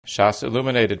Shas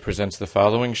Illuminated presents the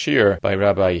following shir by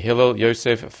Rabbi Hillel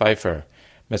Yosef Pfeiffer.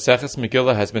 Maseches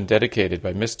Megillah has been dedicated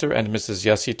by Mr. and Mrs.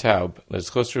 Yossi Taub,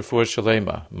 Lezchus Refuah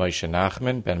Shalema, Moshe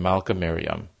Nachman ben Malka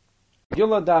Miriam.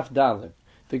 Megillah Daf Dalet.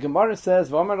 The Gemara says,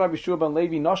 "V'amar Rabbi Shua ben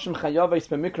Levi noshin chayaves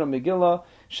b'mikra Megillah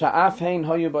sha'af hein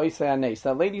hayu ba'isei hanes."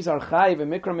 That ladies are chayiv in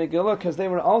mikra Megillah because they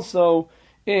were also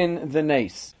in the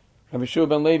nes. Rabbi Shua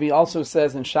ben Levi also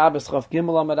says in Shabbos Chav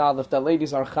Gimel Amud Aleph that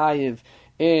ladies are chayiv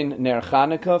in Ner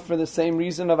Chanukah for the same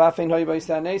reason of af hein hayu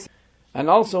ba'isei hanes. And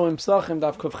also in Psachim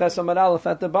Daf Kuf Ches Amud Aleph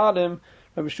at the bottom,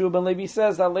 Rabbi Shua ben Levi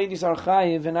says that ladies are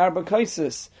chayiv in Arba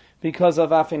Kaisis because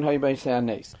of af hein hayu ba'isei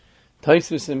hanes.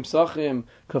 Taisus in Psachim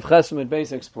Kuf Ches Amud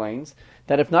Beis explains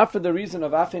that if not for the reason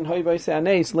of af hein hayu ba'isei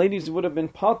hanes, ladies would have been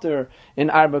potter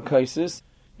in Arba Kaisis,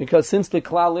 because since the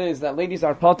klal is that ladies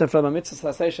are potter from a mitzvah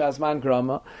sasesha asman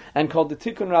grama, and called the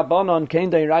tikkun rabbanon kein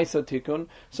deiraisa tikkun,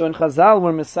 so in Chazal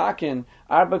we're misakin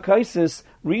Arba Kaisis,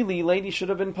 really ladies should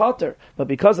have been potter, but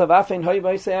because of af hein hayu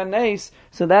ba'isei hanes,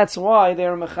 so that's why they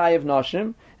are mechayev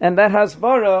nashim, and that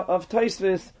hasbara of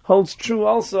Taisus holds true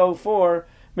also for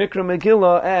Mikra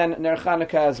Megillah and Ner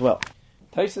Chanukah as well.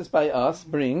 Taisus by us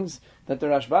brings that the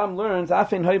Rashbam learns af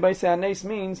hein hayu ba'isei hanes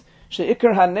means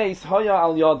she'ikar hanes haya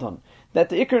al yodon, that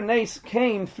the ikar nes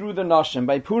came through the nashim.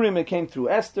 By Purim it came through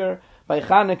Esther, by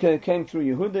Chanukah it came through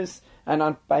Yehudis,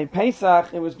 and by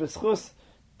Pesach it was b'schus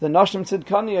the nashim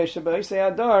tzidkaniyah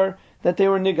she'ba'isei adar that they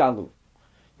were nigalu.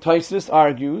 Taisus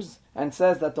argues and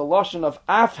says that the lashon of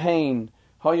af hein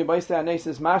hayu ba'isei hanes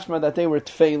is mashma that they were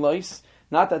tfeilos,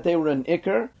 not that they were an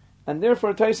ikar, and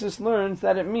therefore Taisus learns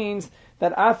that it means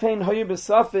that af hein hayu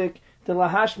b'safik the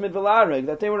lahashmid v'lareg,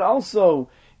 that they were also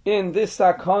in this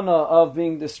sakana of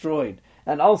being destroyed.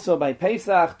 And also by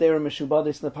Pesach, they were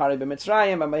meshubadis lepari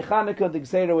b'mitzrayim, and by Chanukah, the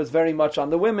gzeira was very much on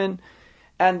the women,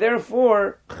 and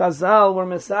therefore Chazal were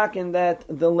misakin that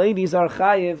the ladies are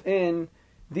chayiv in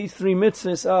these three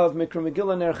mitzvahs of Mikra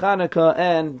Megillah, Ner Chanukah,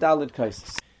 and Dalet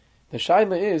Kaisis. The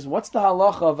shaila is, what's the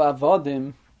halacha of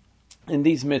avodim in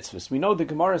these mitzvahs? We know the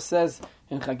Gemara says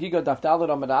in Chagiga Daf Dalet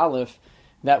Amud Aleph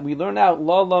that we learn out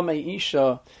Lala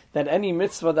Me'isha, that any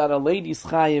mitzvah that a lady's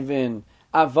chayiv in,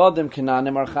 avodim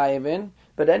kananim are chayiv in,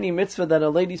 but any mitzvah that a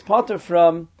lady's potter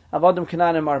from, avodim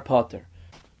kananim are potter.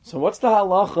 So what's the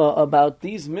halacha about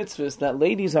these mitzvahs that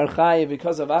ladies are chayiv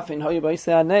because of af hein hayu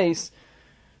ba'isei hanes?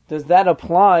 Does that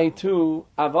apply to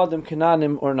avodim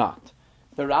kananim or not?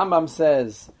 The Rambam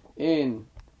says in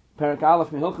Perek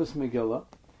Aleph Mehilchos Megillah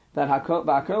that hakol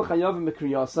chayavim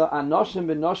b'kriyasa anoshim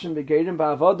b'noshim b'geirim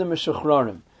ba'avodim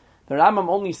mishuchrorim. The Rambam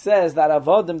only says that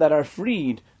avodim that are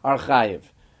freed are chayiv.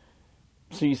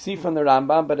 So you see from the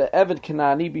Rambam, but an Eved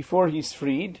Kanani, before he's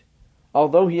freed,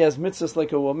 although he has mitzvahs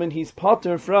like a woman, he's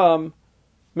potter from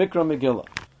Mikra Megillah.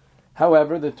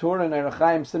 However, the Torah in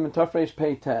Erechaim Siman Tofresh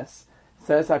Pei Tes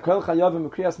says hakol chayavim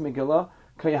b'kriyas Megillah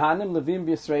kayhanim levim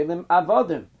b'Yisraelim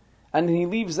avodim, and he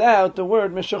leaves out the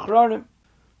word mishuchrorim.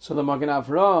 So the Magen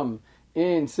Avram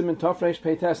in Siman Tofresh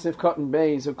Peitas Sif Cotton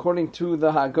Bays, according to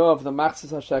the Haggav, the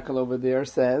Machzis HaShekel over there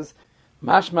says,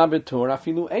 Mashma b'Torah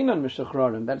afilu einon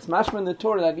mishachrorim, that it's mashma in the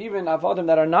Torah that even avodim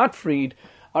that are not freed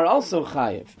are also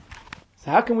chayiv.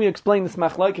 So how can we explain this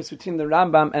machlokes between the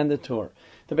Rambam and the Torah?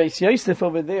 The Beis Yosef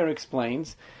over there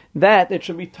explains that it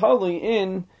should be totally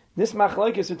in this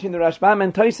machlokes between the Rashbam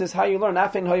and Taisus how you learn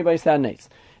af hein hayu ba'isei hanes.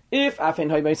 If af hein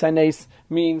hayu ba'isei hanes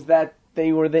means that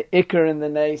they were the ikar in the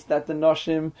nes, that the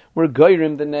noshim were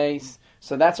goyrim the nes,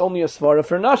 so that's only a svara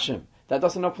for noshim. That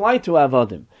doesn't apply to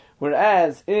avodim.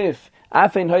 Whereas if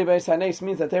af hein hayu ba'isei hanes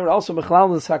means that they were also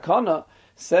b'chlal l'sakana,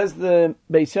 says the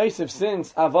Beis Yosef,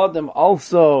 since avodim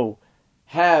also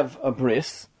have a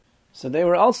bris, so they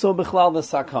were also b'chlal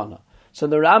l'sakana. So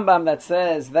the Rambam that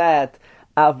says that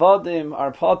avodim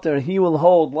are potter, he will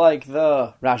hold like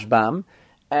the Rashbam,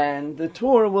 and the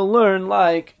Torah will learn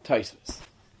like Taisus.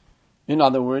 In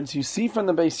other words, you see from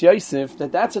the Beis Yosef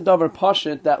that that's a davar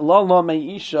pashut that la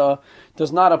me'isha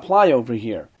does not apply over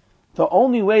here. The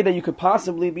only way that you could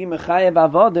possibly be mechayev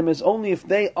avodim is only if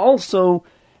they also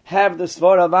have the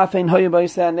svara of af hein hayu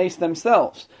ba'isei hanes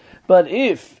themselves. But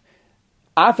if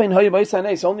af hein hayu ba'isei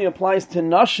hanes only applies to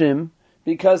nashim,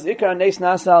 because ikar hanes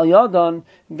nasa al yadon,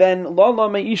 then la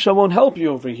me'isha won't help you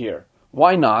over here.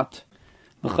 Why not?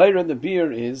 The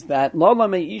beer is that Lala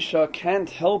Me'isha can't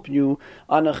help you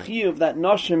on a chiyuv that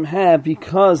Noshim have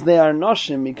because they are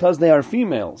Noshim, because they are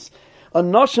females. A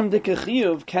Noshim dike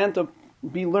chiyuv can't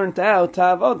be learnt out to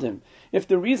avodim. If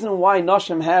the reason why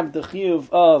Noshim have the chiyuv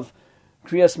of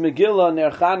Kriyas Megillah, Ner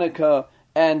Chanukah,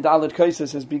 and Dalet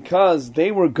Kaisis is because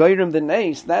they were Geirim the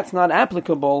Nes, that's not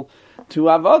applicable to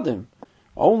avodim.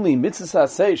 only mitzvah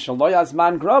say shaloyaz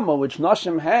man grama, which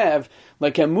nashim have,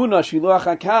 like emuna, shiluach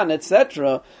hakan,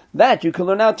 etc., that you can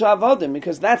learn out to avodim,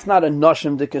 because that's not a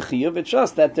nashim dekechiyuv, it's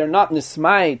just that they're not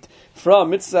nismait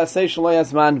from mitzvah say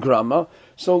shaloyaz man grama,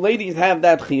 so ladies have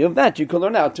that chiyuv, that you can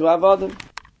learn out to avodim.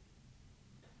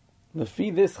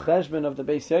 Lefi this cheshbon of the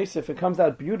Beis Yosef, it comes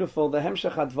out beautiful, the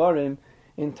hemshech advarim,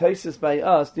 in Tosfos by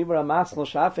us, Dibra Maslo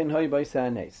Shafin Hoy Boisei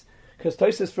Hanes. Because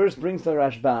Tosfos first brings the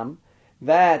Rashbam,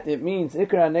 that it means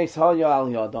Ikra Hanes Hoya Al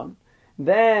Yadon.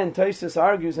 Then Tosfos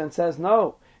argues and says,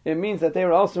 no, it means that they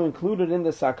were also included in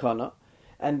the Sakana.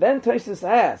 And then Tosfos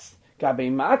asks,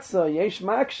 Gabi Matzah Yesh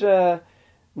Maksha,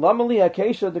 Lamali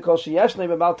Akesha Dekol Sheyeshne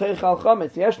Bebal Teich Al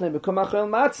Chometz, Yeshne Bekum Achel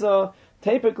Matzah,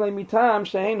 Tepek Le Mitam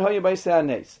Shehein Hoya Boisei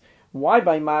Hanes. Why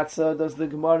by Matzah does the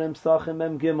Gemara in Psachim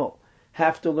Mem Gimel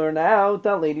have to learn out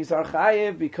that ladies are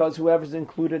chayiv, because whoever's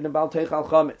included in Bal Teich Al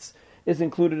Chometz is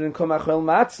included in Kumachel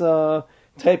Matzah,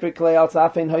 typically al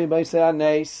Tzafein Hoy Boisei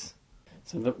Hanes.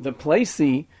 So the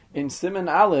Placey in Siman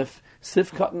Aleph,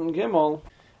 Sif Katan Gimel,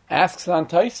 asks on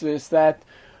Tosfos that,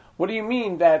 what do you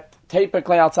mean that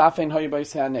typically al Tzafein Hoy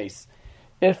Boisei Hanes?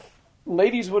 If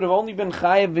ladies would have only been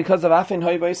chayiv because of Afein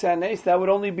Hoy Boisei Hanes, that would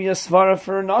only be a svara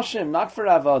for Noshim, not for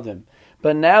Avodim.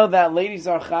 But now that ladies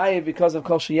are chayiv because of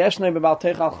kol sheyeshnei bebal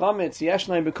teich al chometz,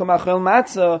 yeshnei bekum achel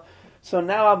matzah, so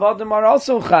now avodim are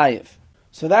also chayiv.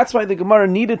 So that's why the Gemara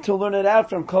needed to learn it out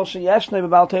from kol sheyeshnei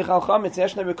bebal teich al chometz,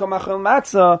 yeshnei bekum achel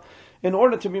matzah, in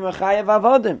order to be mechayiv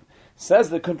avodim. Says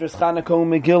the Kuntras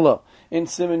Chanukah Megillah in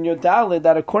Siman Yodalid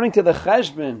that according to the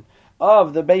cheshbon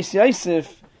of the Beis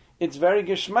Yosef, it's very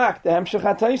geschmack, the hemshech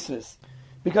ha-Tosfos.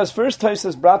 Because first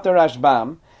Tosfos brought the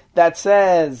Rashbam that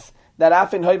says that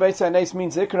Afin Hoy Boisei Hanes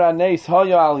means Ikra Hanes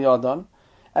Hoya Al Yadon.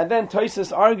 And then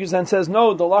Tosfos argues and says,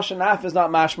 no, the Lashon Af is not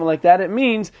mashma like that. It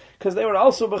means because they were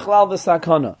also Bechlal the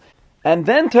Sakana. And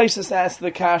then Tosfos asks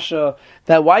the Kasha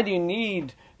that why do you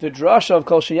need the drasha of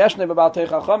Kol Sheyeshne B'Bal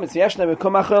Teich Al Chometz, Yeshne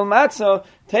B'Kum Achel Matzah,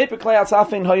 Tepek Le'atz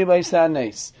Afin Hoy Boisei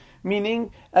Hanes.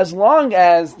 Meaning, as long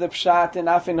as the Pshat in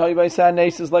Afin Hoy Boisei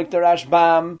Hanes is like the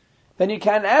Rashbam, then you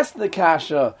can't ask the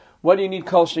Kasha, what do you need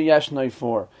Kol Sheyeshne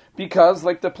for? Because,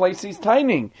 like the place he's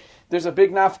timing, there's a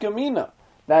big nafkamina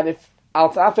that if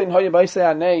al Tzafein Hoya Boisei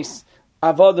Hanes,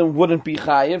 avodim wouldn't be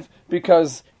chayiv,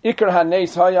 because Ikar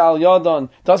Hanes Hoya Al Yadon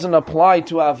doesn't apply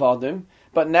to avodim.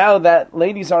 But now that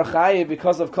ladies are chayiv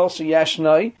because of kol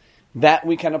sheyeshnoi, that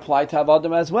we can apply to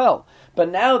avodim as well. But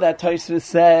now that Tosfos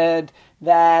said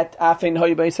that Afein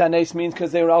Hoya Boisei Hanes means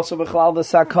because they were also bechlal the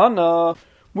sakana,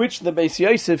 which the Beis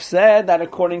Yosef said that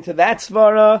according to that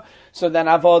svara, so then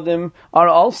avodim are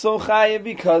also chayiv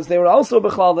because they were also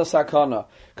bechlal the sakana,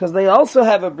 because they also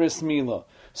have a bris milah.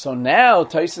 So now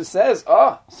Tosfos says,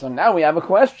 so now we have a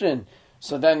question.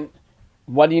 So then,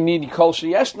 what do you need kol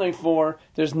sheyeshnei for?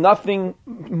 There's nothing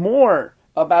more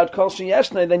about kol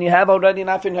sheyeshnei than you have already in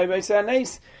Afein Hoya Boisei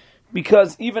Hanes,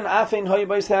 because even Afein Hoya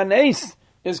Boisei Hanes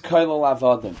is kailal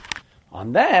avodim.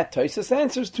 On that, Tosfos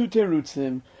answers two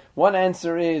terutzim. One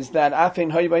answer is that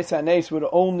Afein Hoya Boisei Hanes would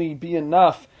only be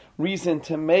enough reason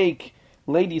to make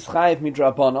ladies chayiv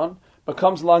midrabanon, but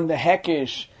comes along the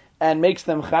hekish and makes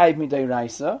them chayiv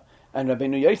midayraisa. And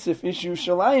Rabbeinu Yosef Ishu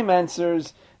Shalayim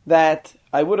answers that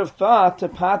I would have thought to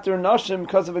pater noshim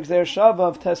because of Gzeir Shava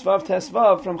of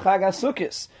Tesvav from Chag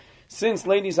HaSukkos. Since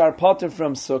ladies are pater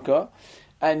from Sukkah,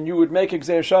 and you would make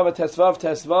Gzeir Shava Tesvav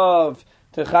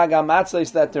to Chag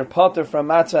HaMatzah that they're pater from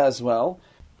Matzah as well.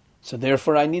 So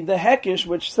therefore I need the Hekish,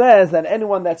 which says that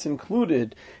anyone that's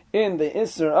included in the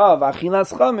Isser of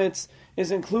Achilas Chametz is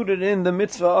included in the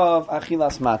mitzvah of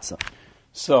Achilas Matzah.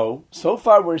 So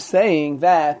far we're saying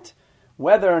that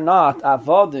whether or not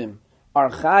Avodim are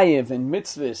chayiv in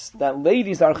mitzvahs, that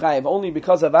ladies are chayiv only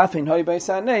because of Afein Hoya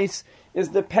Boisei Hanes, is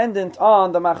dependent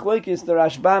on the machlokes, the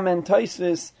Rashbam and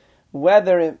Tosfos,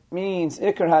 whether it means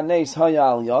Ikar Hanes Hoya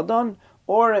Al Yadon,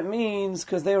 or it means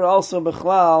because they were also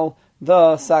bechlal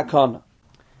the sakana.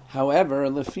 However,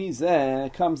 lefi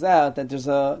zeh comes out that there's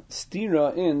a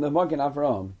stira in the Magen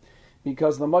Avraham,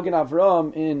 because the Magen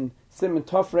Avraham in Siman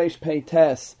Tov Reish Pei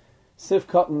Tes Sif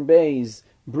Katan Beis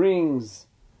brings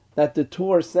that the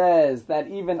Torah says that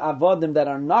even avodim that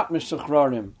are not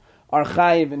mishuchrarim are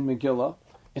chayiv in Megillah.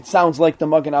 It sounds like the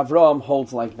Magen Avraham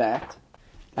holds like that.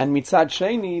 And mitzad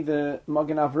sheni, the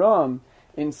Magen Avraham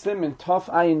in Siman Tov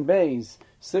Ayin Beis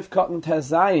Sif Katan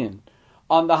Tes Zayin,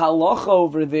 on the halacha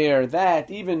over there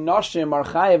that even noshim are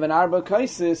chayiv and arba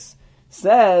kaisis,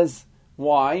 says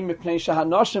why? Mipnei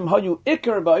shahanoshim hayu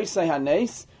ikar ba'isei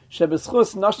hanes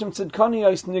shebeschus noshim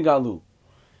tzidkaniyos nigalu.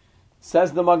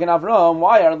 Says the Magen Avraham,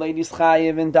 why are ladies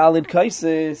chayiv in dalid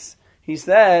kaisis? He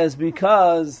says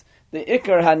because the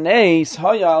ikar hanes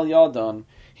haya al yadon.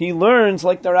 he learns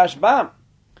like the Rashbam.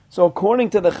 So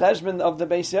according to the Cheshbon of the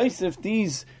Beis Yosef,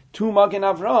 these two Magen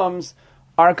Avrahams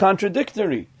are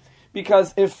contradictory.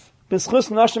 Because if B'schus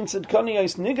Nashim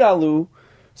Tzidkoniyos Nigalu,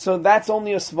 so that's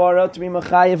only a svara to be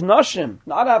Mechayev Nashim,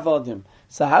 not Avodim.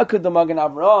 So how could the Magen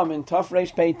Avraham in Taf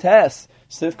Reish Pei Tes,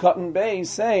 Sif Cotton Bay,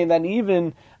 say that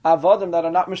even Avodim that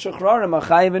are not Meshuchrarim are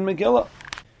Chayev in Megillah?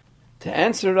 To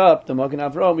answer up the Magen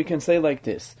Avraham, we can say like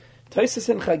this. Tosfos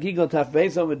in Chagiga Taf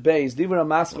Beis Amud Beis, Divrei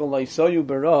Maschal Loisoyu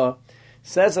Bara,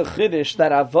 says a Chiddush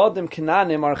that Avodim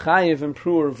Kananim are Chayev in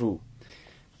Pru'urvu.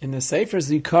 In the Sefer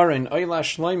Zikaron, Oyla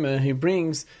Shloime, he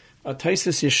brings a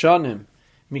Tosfos Yeshanim,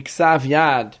 Miksav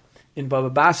Yad, in Baba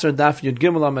Basra Daf Yud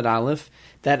Gimel Amud Aleph,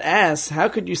 that asks, how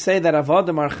could you say that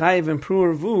Avodim are Chayev in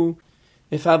Pru'urvu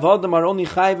if Avodim are only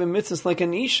Chayev in mitzvahs like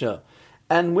an Isha,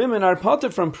 and women are potter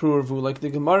from Pru'urvu, like the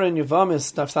Gemara in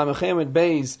Yavamis, Daf Samachem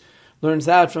Beis, learns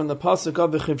out from the Pasuk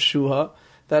of V'chiv Shuha,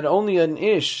 that only an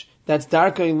Ish that's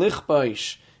Darkei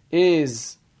Lichbaish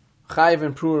is Chayev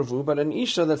in Pru'urvu, but an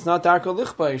Isha that's not Darkei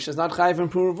Lichbaish is not Chayev in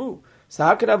Pru'urvu. So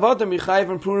how could Avodim be Chayev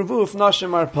in Pru'urvu if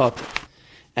Nashim are potter?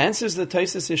 Answers the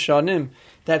Tosfos Yeshanim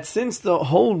that since the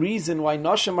whole reason why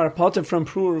Nashim are potter from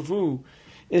Pru'urvu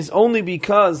is only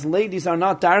because ladies are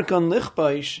not Darkei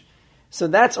Lichbaish, so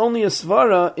that's only a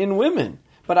svara in women.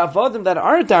 But Avodim that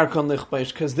are Darkei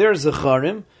Lichbaish, because they're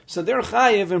Zecharim, so they're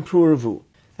Chayev in Pru'urvu.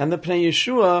 And the Pnei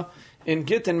Yeshua in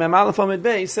Gittin Mem Aleph Amud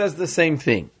Beis says the same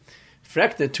thing.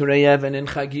 Frekta Turei Even in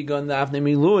Chagiga and the Avnei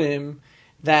Miluim,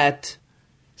 that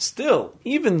still,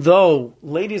 even though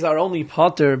ladies are only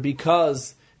potter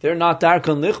because they're not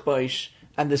Darkei Lichbaish,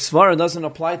 and the svara doesn't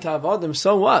apply to Avodim,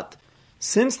 so what?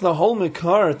 Since the whole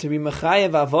Mikar to be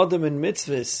Mechayev Avodim in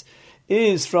mitzvahs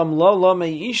is from Lo Lo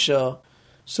Meisha,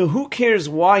 so who cares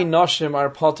why Nashim are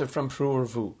potter from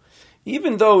Pru'urvu?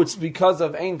 Even though it's because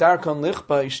of Ein Darkei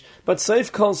Lichbaish, but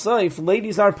Seif Kol Seif,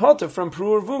 ladies are potter from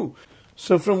Pru'urvu.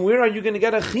 So from where are you going to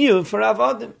get a chiyuv for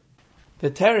Avodim?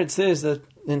 The Teretz says that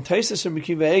in Tosfos Rabbi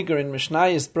Akiva Eiger in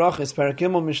Mishnayos Brachos Parak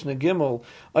Gimel Mishnah Gimel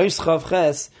Ois Chav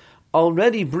Ches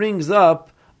already brings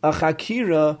up a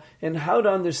chakira in how to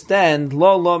understand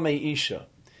Lo Lo Meisha.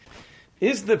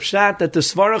 Is the pshat that the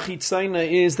svara chitzayna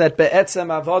is that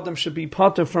be'etzem avodim should be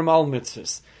potter from all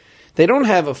mitzvahs? They don't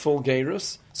have a full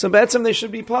gerus, so be'etzem they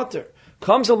should be potter.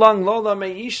 Comes along Lola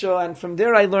Meisha, and from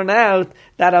there I learn out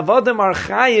that avodim are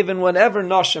chayiv in whatever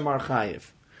nashim are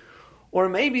chayiv. Or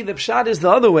maybe the pshat is the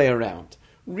other way around.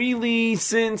 Really,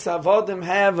 since avodim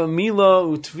have a mila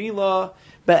utvila,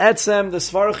 be'etzem the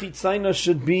svara chitzayna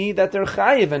should be that they're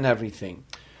chayiv in everything.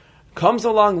 Comes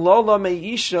along Lola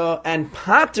Meisha and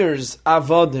patters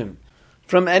avodim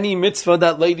from any mitzvah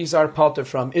that ladies are potter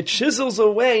from. It chisels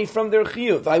away from their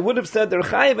chiyuv. I would have said they're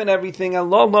chayiv and everything, and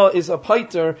Lola is a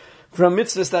pater from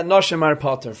mitzvahs that nashim are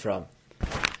potter from.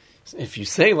 If you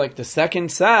say like the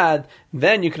second sad,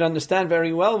 then you can understand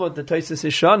very well what the Tosfos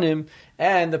Yeshanim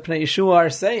and the Pnei Yeshua are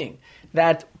saying.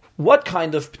 That what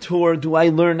kind of p'tur do I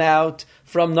learn out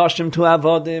from Nashim to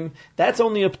Avodim? That's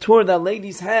only a p'tur that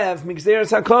ladies have,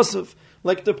 Migzeres HaKosov,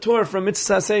 like the p'tur from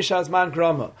Mitzvah Seisha Azman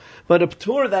Grama. But a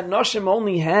p'tur that Nashim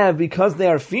only have because they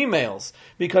are females,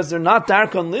 because they're not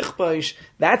Darkei Lichbaish,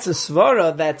 that's a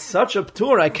svara, that's such a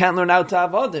p'tur I can't learn out to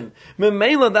Avodim.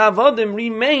 Memela the Avodim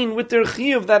remain with their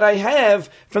chiyuv that I have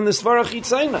from the svara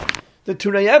chitzayna. The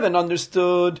Turei Even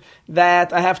understood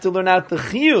that I have to learn out the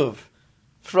chiyuv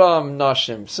from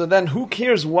Nashim. So then who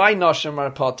cares why Nashim are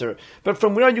potter? But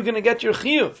from where are you going to get your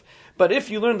chiyuv? But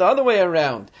if you learn the other way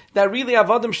around, that really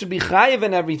Avodim should be chayiv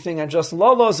and everything, and just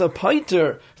Lolo is a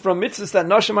pater from mitzvahs that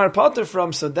Nashim are potter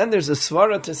from, so then there's a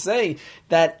svara to say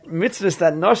that mitzvahs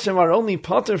that Nashim are only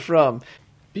potter from,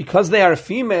 because they are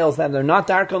females and they're not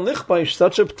Darkei Lichbaish,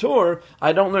 such a p'tur,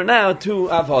 I don't learn now to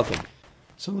Avodim.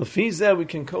 So Lefizeh, we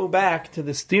can go back to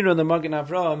the stira of the Magen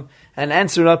Avraham and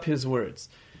answer up his words.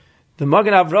 The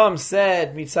Magen Avraham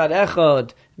said, Mitzad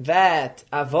Echad, that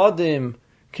Avodim,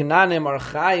 Kenanim are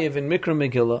chayiv in Mikra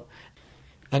Megillah.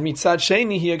 And Mitzad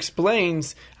Sheni, he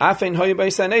explains, Afein hoyu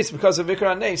beis hanes, because of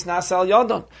Ikra hanes, nasa al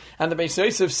yadon. And the Beis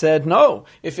Yosef said, no,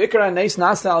 if Ikra hanes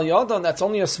nasa al yadon, that's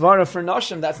only a svara for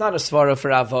Nashim, that's not a svara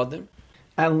for Avodim.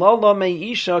 And Lola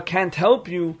Meisha can't help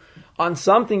you on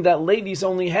something that ladies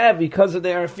only have because of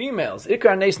they are females.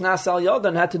 Ikar Nes Nasal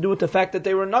Yodan had to do with the fact that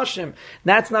they were Nashim.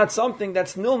 That's not something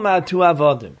that's nilmad to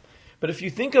Avodim. But if you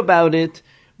think about it,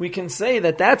 we can say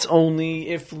that that's only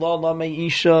if Lola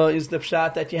Meisha is the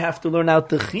pshat that you have to learn out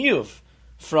the chiyuv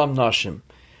from Nashim.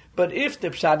 But if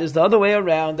the pshat is the other way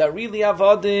around, that really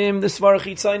Avodim, the Svar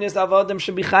Chitzayin is Avodim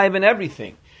should be chayiv in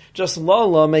everything. Just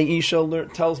Lola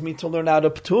Meisha tells me to learn out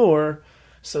a p'tur,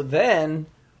 so then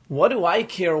what do I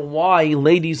care why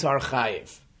ladies are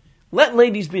chayiv? let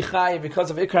ladies be chayiv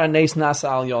because of ikar neis nasa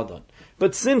al yodon.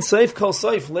 But since seif kol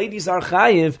seif, ladies are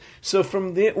chayiv, so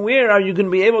from where are you going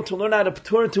to be able to learn how to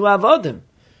p'tur to avodim?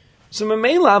 So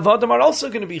memela avodim are also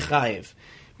going to be chayiv.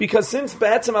 Because since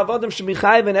be'etzem avodim should be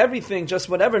chayiv in everything, just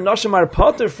whatever noshim are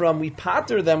potter from, we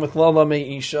pater them with lala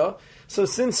me'isha. So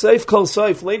since seif kol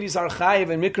seif, ladies are chayiv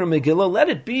in mikra Megillah, let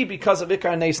it be because of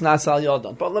ikar neis nasal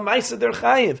yodon. But lemaisa they're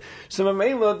chayiv. So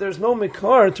memela, there's no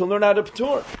mikar to learn how to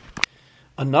p'tur.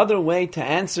 Another way to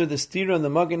answer the stira in the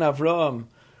Magen Avraham,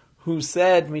 who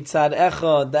said mitzad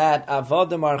echad that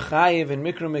avodim are chayiv in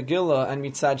mikra Megillah, and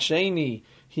mitzad sheni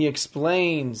he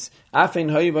explains afein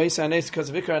hayu ba'isa anes because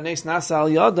of ikar anes nasa al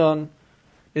yadon,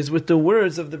 is with the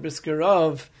words of the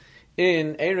Briskerov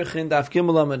in Erechin Daf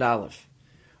Gimel Amud Aleph.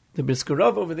 The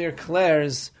Briskerov over there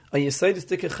declares a yesodis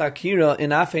dike chakira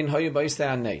in afein hayu ba'isa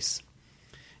anes.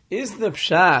 Is the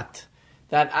pshat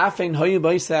that afein hayu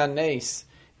ba'isa anes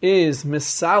is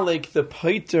misalik the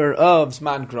pater of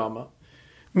Zman Grama,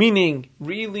 meaning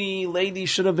really ladies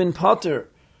should have been pater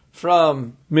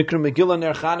from Mikra Megillah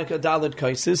Ner Chanukah Daled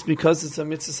Kaisis because it's a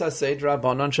mitzvah saseh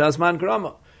Rabbanon Shazman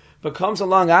Grama. But comes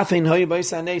along Afein Hayu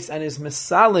Bais Anes and is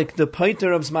misalik the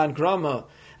pater of Zman Grama,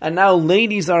 and now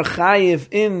ladies are chayiv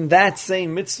in that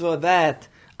same mitzvah that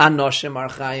Anoshim are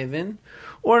chayiv in,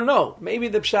 or no, maybe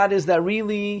the pshat is that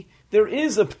really there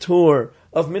is a p'tur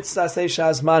of mitzvah saseh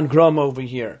Shazman Grama over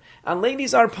here, and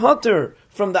ladies are pater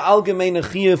from the algemeine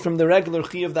chiyuv, from the regular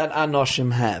chiyuv that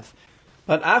Anoshim have.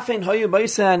 But afein hayu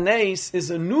ba'isa anes is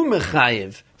a new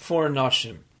mechayiv for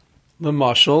noshim. The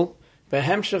mashal,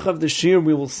 behemshech of the shir,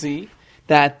 we will see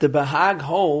that the Bahag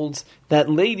holds that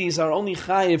ladies are only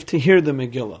chayiv to hear the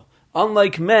Megillah,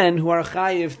 unlike men who are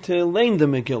chayiv to learn the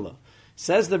Megillah.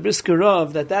 Says the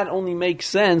Briskerov that only makes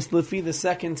sense lefi the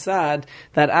second sad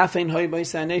that afein hayu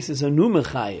ba'isa anes is a new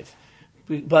mechayiv.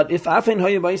 But if afein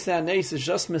hayu ba'isa anes is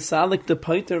just misalik the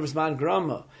pater of Zman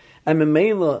Grama, and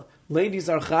memela ladies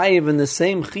are chayiv in the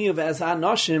same chiyuv as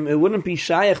anoshim, it wouldn't be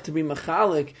shayach to be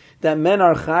mechalik that men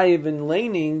are chayiv in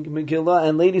laning Megillah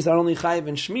and ladies are only chayiv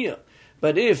in shmiyah.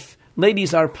 But if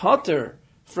ladies are pater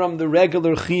from the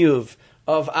regular chiyuv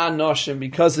of anoshim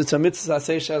because it's a mitzvah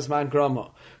saseh shazman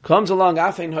grama, comes along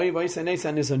afein hayu ba'isa anes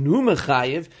and is a new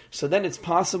mechayiv, so then it's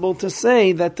possible to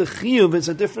say that the chiyuv is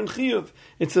a different chiyuv.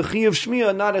 It's a chiyuv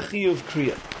shmiyah, not a chiyuv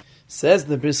kriya. Says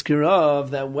the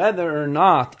Briskerov that whether or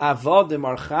not avodim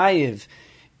are chayiv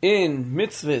in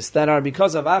mitzvahs that are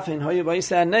because of afein hayu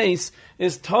ba'isa anes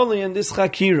is totally in this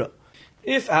chakira.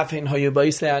 If afein hayu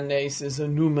ba'isa anes is a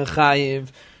new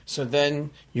mechayiv, so then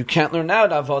you can't learn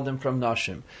out avodim from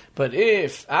noshim. But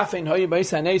if afein hayu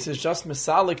ba'isa anes is just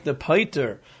misalik the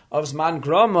pater of Zman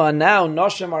Grama, and now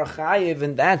noshim are chayiv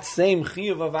in that same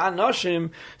chiyuv of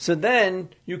anoshim, so then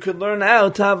you could learn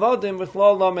out avodim with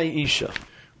lo lo me'isha.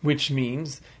 Which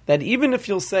means that even if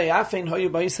you'll say afein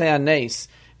hayu ba'isa anes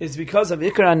is because of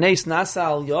ikar anes nasa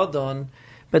al yodon,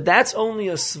 but that's only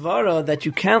a svara that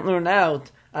you can't learn out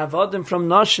avodim from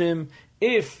noshim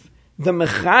if the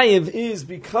mechayiv is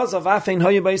because of afein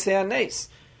hayu ba'isa anes.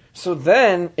 So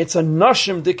then it's a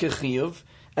noshim dikechiyuv,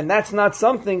 and that's not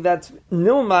something that's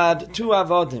nilmad to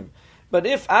avodim. But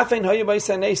if afein hayu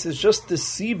ba'isa anes is just the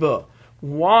siba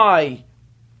why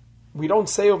we don't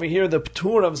say over here the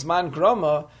p'tur of Zman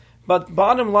Grama, but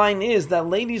bottom line is that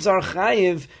ladies are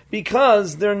chayiv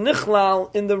because they're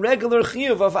nichlal in the regular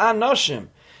chiyuv of anoshim.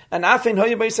 And afein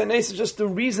hayu ba'isa anes is just the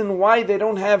reason why they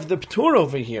don't have the p'tur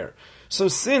over here. So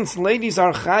since ladies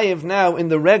are chayiv now in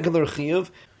the regular chiyuv,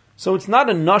 so it's not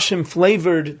a noshim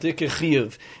flavored dike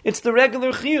chiyuv. It's the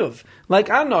regular chiyuv, like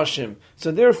anoshim.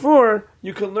 So therefore,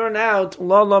 you can learn out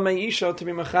la la me'isha to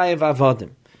be mechayiv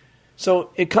avodim.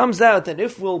 So it comes out that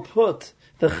if we'll put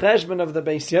the cheshbon of the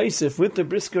Beis Yosef with the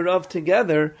Briskerov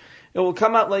together, it will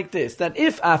come out like this: that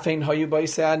if afein hayu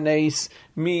ba'isa anes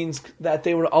means that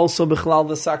they were also bichlal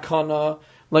the sakana,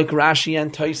 like Rashi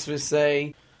and Tosfos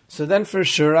say, so then for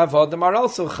sure avodim are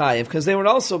also chayiv because they were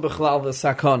also bichlal the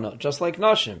sakana, just like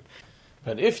noshim.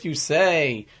 But if you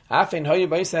say afein hayu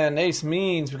ba'isa anes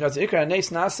means because ikar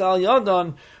anes nasa al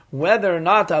yodon, whether or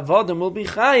not avodim will be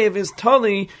chayiv is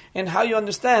totally in how you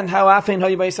understand how afein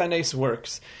hayu ba'isa anes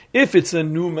works. If it's a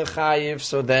new mechayiv,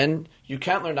 so then you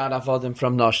can't learn out avodim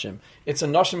from noshim. It's a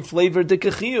noshim flavored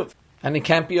dikechiyuv, and it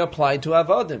can't be applied to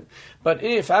avodim. But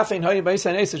if afein hayu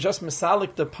ba'isa anes is just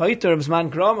misalik the pater of Zman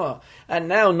Grama, and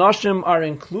now noshim are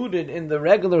included in the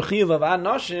regular chiyuv of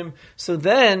anoshim, so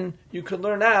then you could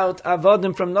learn out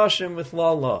avodim from noshim with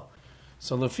la la.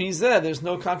 So lefizeh, there's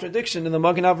no contradiction in the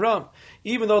Magen Avraham.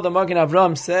 Even though the Magen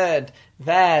Avraham said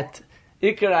that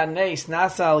ikar anes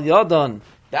nasa al yodon,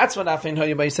 that's what afein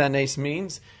hayu ba'isa anes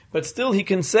means, But still he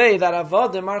can say that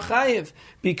avodim are chayiv,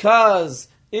 because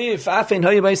if afein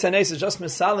hoyu b'is hanes is just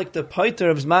misalik the poiter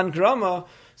of zman grama,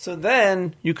 so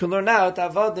then you can learn out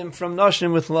avodim from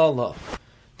noshim with lala.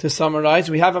 To summarize,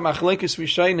 we have a machlekes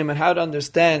rishonim and how to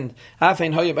understand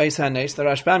afein hoyu b'is hanes. The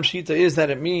Rashbam shita is that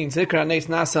it means zikra hanes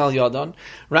nasal yadon.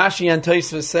 Rashi and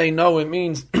Tosfos say no, it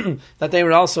means that they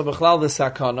were also b'chlal the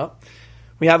sakana.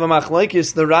 We have a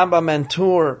machlekes, the Rambam and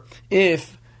Tur,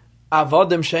 if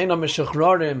avodim she'eino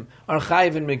meshuchrorim are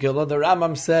chayiv in Megillah. The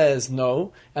Rambam says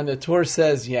no, and the Tur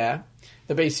says yeah.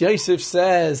 The Beis Yosef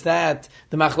says that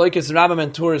the machlekes Rambam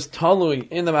and Tur is talui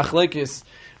in the machlekes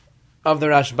of the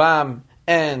Rashbam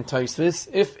and Tosfos.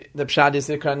 If the pshat is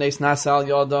ikra nes nasal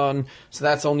yodon, so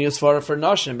that's only a svara for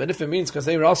noshim. But if it means because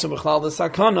they were also b'chlal the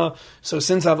sakana, so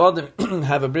since avodim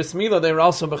have a bris milah, they were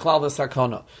also b'chlal the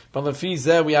sakana. But lefi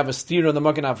zeh we have a steer in the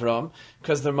Magen Avram,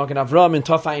 because the Magen Avram in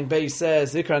Tov Ayin Beis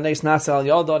says ikra nes nasal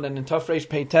yodon, and in Tov Reish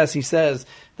Peites he says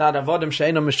that avodim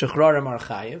she'eino meshuchrorim are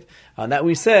chayiv. And that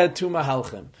we said two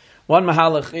mahalchim. One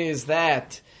mahalach is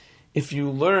that if you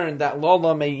learn that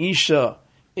lola meisha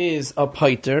is a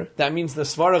paiter, that means the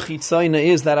svara chitzayna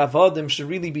is that avodim should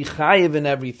really be chayiv in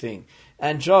everything,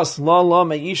 and just la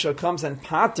meisha comes and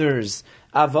paters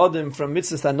avodim from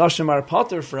mitzvahs that noshim are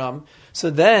pater from. So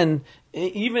then,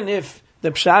 even if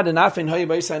the pshad and afin hoyu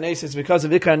b'is hanes is because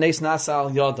of ikar nes nasal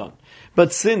yodon,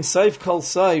 but since seif kol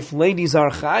seif ladies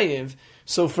are chayiv,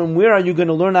 so from where are you going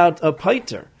to learn out a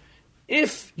paiter?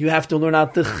 If you have to learn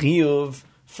out the chiyuv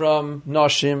from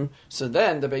noshim, so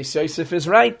then the Beis Yosef is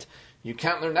right. You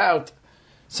can't learn out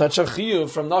such a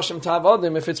chiyuv from noshim to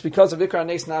avodim if it's because of ikar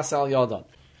nes nasal yodon.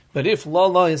 But if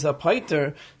lala is a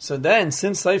paiter, so then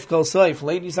since seif kol seif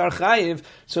ladies are chayiv,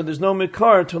 so there's no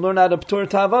mikar to learn out a ptur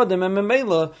to avodim, and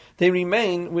memela they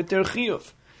remain with their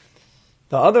chiyuv.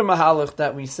 The other mahalach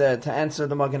that we said to answer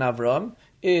the Magen Avram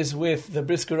is with the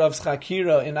Brisker of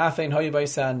Chakira in Afein Hoyu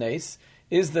B'is Hanes.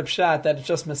 Is the pshat that it's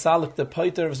just mesalik the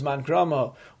paiter of zman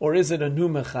grama, or is it a nu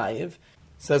mechayiv?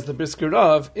 Says the Brisker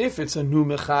of, if it's a nu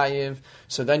mechayiv,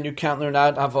 so then you can't learn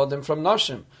out avodim from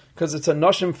noshim, because it's a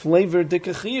noshim flavored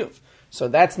dikachiyuv. So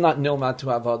that's not nilmat to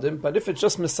avodim. But if it's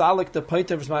just mesalik the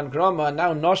paiter of zman grama, and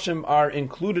now noshim are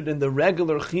included in the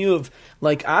regular chiyuv,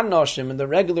 like an noshim, in the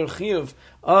regular chiyuv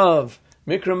of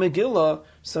Mikra Megillah,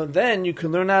 so then you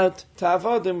can learn out to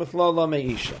avodim with lala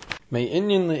meisha. May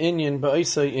inyan le'inyan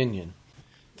ba'isay inyan.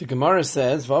 The Gemara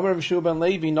says, "V'amar Rabbi Shua ben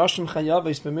Levi noshim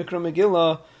chayaves b'Mikra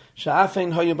Megillah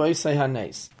she'afein hoyu b'isay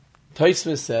hanes."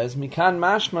 Tosfos says, "Mikan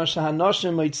mashma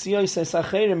shehanoshim moitzios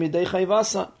esacherim midei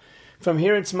chayvasan." From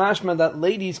here it's mashma that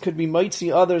ladies could be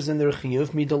moitzi others in their chiyuv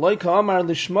midoloi ka'amar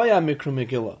lishmoya Mikra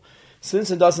Megillah. Since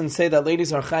it doesn't say that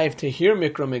ladies are chayiv to hear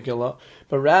Mikra Megillah,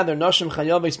 but rather noshim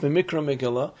chayaves b'Mikra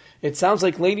Megillah, it sounds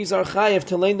like ladies are chayiv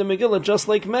to learn the Megillah just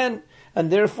like men,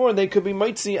 and therefore they could be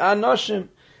moitzi an noshim.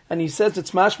 And he says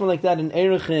it's mashma like that in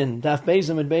Erechin, Daf Beis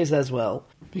and Beis as well,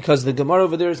 because the Gemara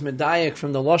over there is medayek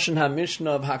from the Lashon HaMishnah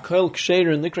of Hakoil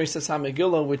Ksheir and Likrei Sas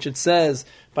HaMegillah, which it says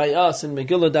by us in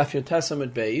Megillah Daf Yotesam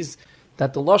at Beis,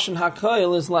 that the Lashon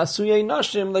Hakoil is Lasuye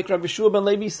Nashim, like Rabbi Shua ben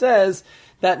Levi says,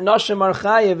 that Nashim are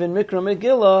chayiv in Mikra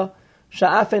Megillah,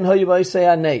 Sha'afen Hoyu B'isay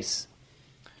Hanes.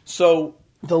 So,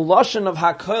 the Lashon of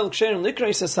Hakoil Ksheir and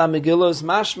Likrei Sas HaMegillah is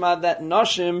mashma that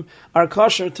Nashim are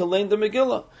kosher to learn the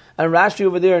Megillah. And Rashi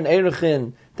over there in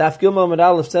Erechin, Daf Gimel Amud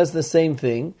Aleph says the same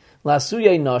thing.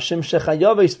 Lasuye Nashim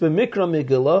shechayaves b'Mikra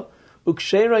Megillah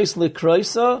uksherais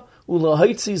likroisa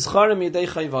ulahaitzi zcharim yedei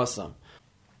chayvasam.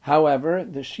 However,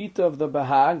 the shita of the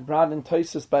Bahag brought in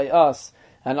Tosfos by us,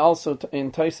 and also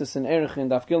in Tosfos in Erechin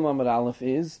Daf Gimel Amud Aleph,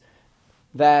 is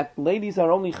that ladies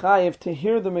are only chayiv to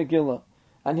hear the Megillah,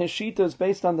 and his shita is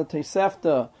based on the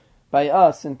Tosefta by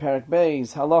us in Perek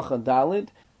Beis Halacha Dalid,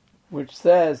 which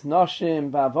says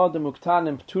Noshim v'avodim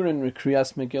uktanim pturin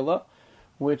rekriyas Megillah,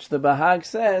 which the Bahag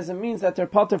says it means that they're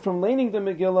pater from learning the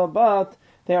Megillah, but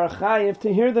they are chayiv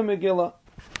to hear the Megillah.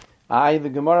 The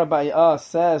Gemara by us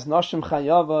says Noshim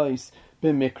chayavos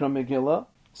b'Mikra Megillah.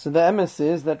 So the emes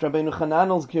is that Rabbeinu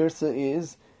Chananel's girsa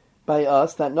is by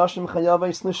us that Noshim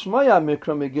chayavos l'shmoya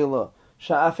Mikra Megillah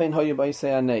sha'afein hoyu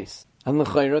b'isay hanes. And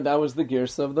l'chayra that was the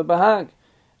girsa of the Bahag.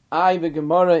 The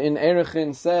Gemara in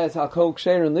Erechin says Hakol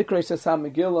Ksheir and Likrei Sas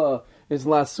HaMegillah is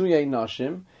Lasuye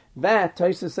Nashim. That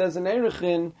Tosfos says in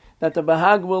Erechin that the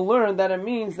Bahag will learn that it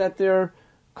means that they're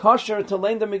kosher to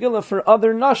learn the Megillah for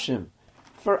other Nashim.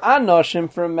 For an Nashim,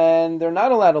 for men, they're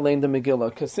not allowed to learn the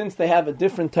Megillah, because since they have a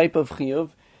different type of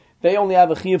chiyuv, they only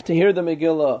have a chiyuv to hear the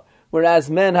Megillah,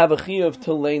 whereas men have a chiyuv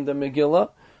to learn the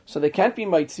Megillah, so they can't be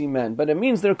mitzi men. But it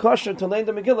means they're kosher to learn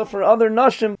the Megillah for other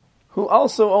Nashim who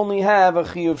also only have a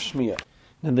chiyuv shmiyah.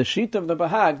 And the sheet of the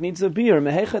Bahag needs a beer,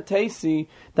 mehecha teisi,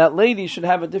 that ladies should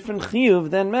have a different chiyuv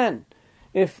than men.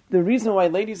 If the reason why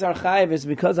ladies are chayiv is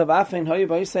because of afein hayu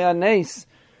b'isei nes,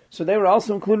 so they were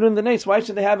also included in the nes, why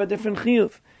should they have a different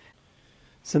chiyuv?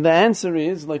 So the answer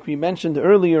is, like we mentioned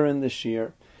earlier in this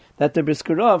year, that the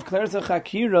Briskerov clears a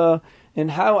chakira in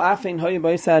how afein hayu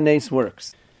b'isei nes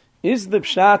works. Is the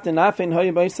pshat in afein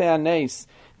hayu b'isei nes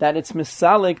that it's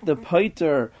misalik the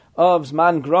paiter of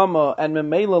Zman Grama, and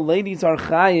Memela ladies are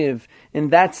chayiv in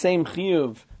that same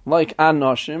chiyuv like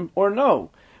anoshim, or no?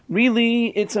 Really,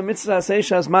 it's a mitzvah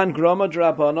seisha Zman Grama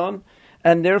drabanon,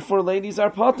 and therefore ladies are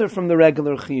pater from the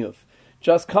regular chiyuv.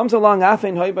 Just comes along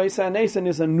afein hayu b'isei nes and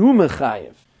is a new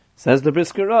mechayiv. Says the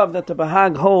Brisker Rav that the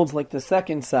Bahag holds like the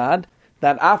second sad,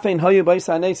 that afein hayu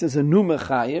b'isei nes is a new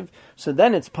mechayiv, so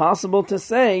then it's possible to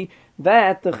say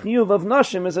that the chiyuv of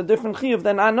nashim is a different chiyuv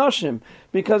than anoshim,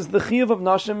 because the chiyuv of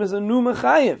nashim is a new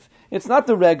mechayiv. It's not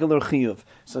the regular chiyuv.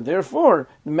 So therefore,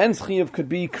 the men's chiyuv could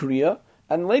be kriya,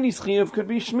 and ladies' chiyuv could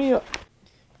be shmiya.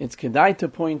 It's kedai to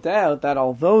point out that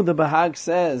although the Bahag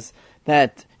says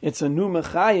that it's a new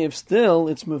mechayiv, still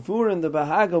it's mavur in the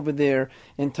Bahag over there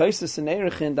in Tosfos and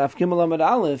Erechin Daf Gimel Amud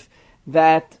Aleph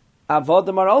that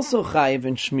avodim are also chayiv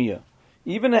in shmiya.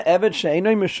 Even an eved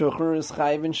she'enoi meshucher is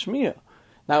chayiv in shmiya.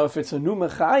 Now, if it's a new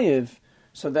mechayiv,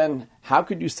 so then how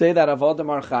could you say that avodim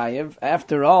are chayiv?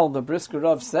 After all, the Brisker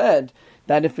Rav said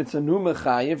that if it's a new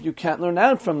mechayiv, you can't learn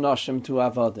out from nashim to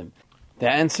avodim. The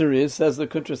answer is, says the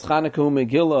Kuntras Chanukah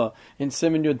Megillah in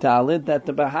Siman Yud Daled, that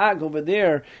the Bahag over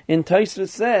there in Tosfos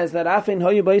says that afein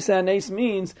hayu b'isei nes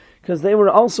means because they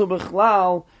were also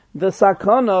b'chlal the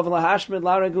sakana of lahashmid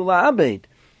laregula abed.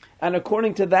 And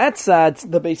according to that sad,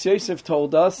 the Beis Yosef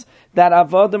told us that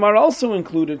avodim are also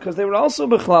included because they were also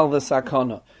b'chlal the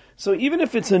sakana. So even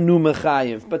if it's a new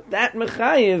mechayiv, but that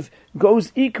mechayiv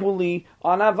goes equally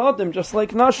on avodim, just like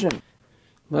nashim.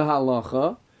 The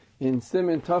halacha in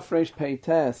Siman Tafresh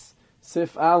Peites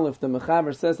Sif Aleph, the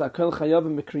mechaber says akol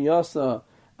chayavim b'kriyasa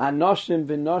anoshim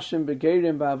v'noshim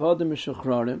b'geirim b'avodim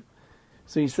mishuchrarim.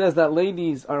 So he says that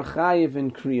ladies are chayiv in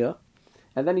kriya.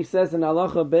 And then he says in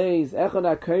Halacha Beis,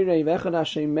 Echad HaKoirei v'Echad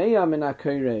HaShemeya min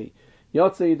HaKoirei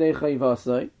Yotzei Yidei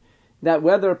Chayvasai, that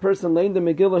whether a person learned the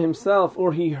Megillah himself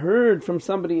or he heard from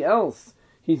somebody else,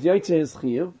 he's Yotzei his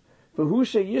Chiyuv, V'hu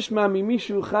she'yishma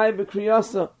mimishu chayiv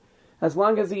b'kriyasa, as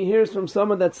long as he hears from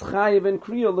someone that's chayiv in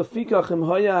kriya, lefikach im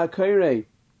hoya HaKoirei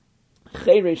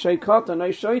Cheirei Sheikata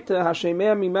Noi Shoite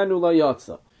HaShemeya mimenu la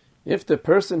yotza. If the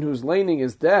person who's learning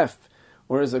is deaf,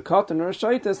 or is a katan or a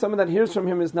shaita, someone that hears from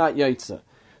him is not yaitza.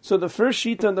 So the first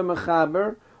shita of the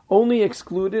mechaber only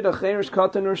excluded a cheirish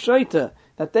katan or shaita,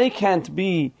 that they can't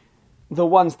be the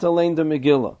ones to learn the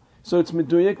Megillah. So it's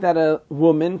meduyik that a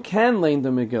woman can learn the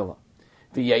Megillah.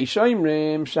 V'yesh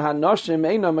oimrim shehanoshim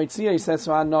eina maitzia yisesu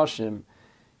hanoshim.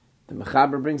 The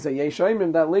mechaber brings a yesh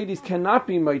oimrim that ladies cannot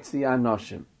be maitzia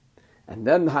hanoshim. And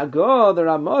then the Haggadah, the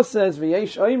Ramah says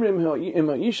v'yesh oimrim im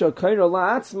ha'isha kaira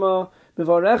la'atzma then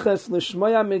the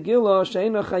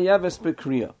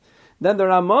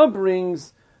Ramah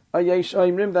brings a yesh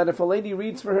oimrim that if a lady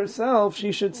reads for herself,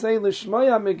 she should say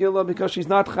Lishmaya Megillah because she's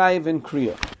not chayiv in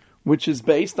kriya, which is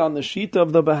based on the shita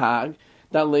of the Bahag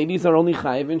that ladies are only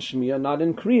chayiv in shmiya, not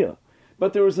in kriya.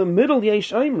 But there is a middle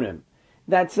yesh oimrim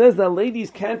that says that ladies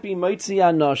can't be moitzi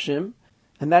anoshim,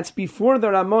 and that's before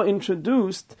the Ramah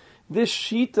introduced this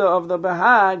shita of the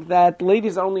Bahag that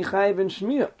ladies are only chayiv in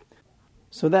shmiya.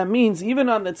 So that means even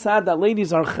on the tzad that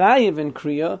ladies are chayiv in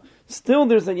kriya, still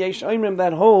there's a yesh oimrim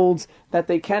that holds that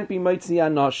they can't be moitzi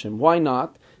anoshim. Why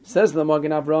not? Says the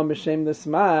Magen Avraham b'shem the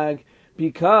Smag,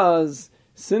 because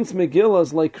since Megillah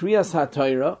is like kriyas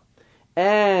haTorah,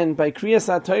 and by kriyas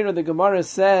haTorah the Gemara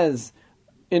says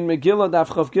in Megillah Daf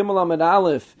Chav Gimel Amud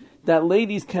Aleph that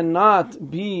ladies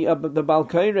cannot be the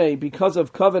Balkairei because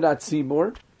of kavod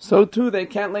atzibur, so too they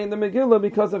can't learn the Megillah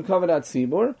because of kavod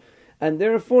atzibur. And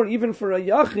therefore, even for a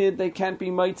yachid, they can't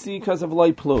be mitzi because of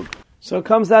loy plug. So it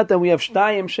comes out that we have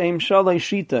shtayim sheim shalei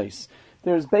shitas.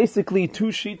 There's basically two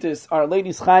shitas: are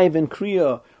ladies chayiv in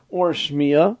kriya or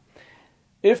shmiya?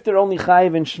 If they're only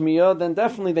chayiv in shmiya, then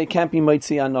definitely they can't be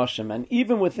mitzi anoshim. And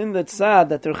even within the tzad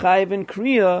that they're chayiv in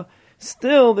kriya,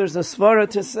 still there's a svara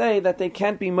to say that they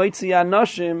can't be mitzi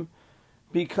anoshim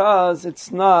because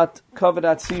it's not kavod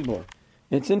atzibur.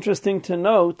 It's interesting to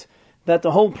note that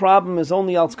the whole problem is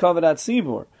only als kavod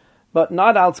atzibur, but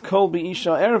not als kol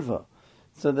be'isha erva.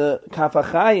 So the Kaf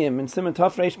HaChaim in Siman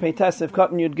Tafresh Peites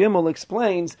Katan Yud Gimel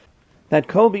explains that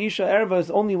kol be'isha erva is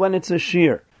only when it's a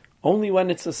shir, only when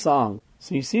it's a song.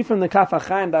 So you see from the Kaf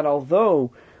HaChaim that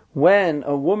although when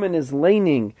a woman is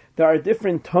laning, there are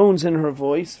different tones in her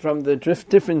voice from the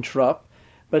different trup,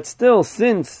 but still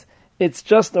since it's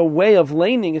just a way of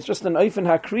laning, it's just an oifen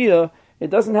hakriya, it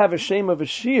doesn't have a shame of a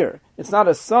shir. It's not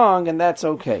a song, and that's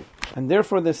okay. And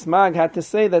therefore the Smag had to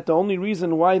say that the only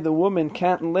reason why the woman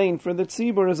can't lane for the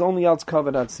tzibur is only als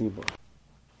kavod tzibur.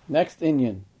 Next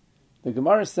inyan. The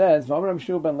Gemara says, a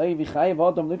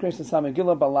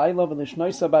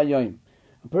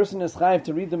person is chayiv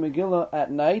to read the Megillah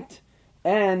at night,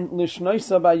 and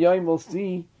lishnoisa b'yoyim, we'll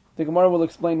see, the Gemara will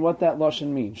explain what that lashon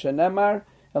means. Shenemar,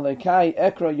 Elekai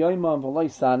ekra yoimam v'loi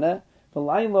saneh,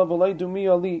 v'layla v'loi dumi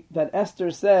oli, that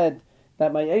Esther said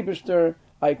that my Eibishter,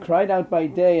 I cried out by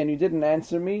day and you didn't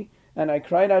answer me, and I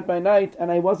cried out by night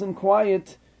and I wasn't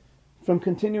quiet from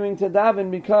continuing to daven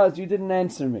because you didn't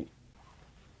answer me.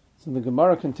 So the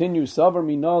Gemara continues, Savar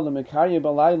minol lemekarye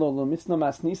balaylo lemisna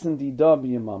masnisan dida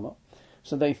b'yamama.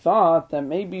 So they thought that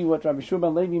maybe what Rabbi Shua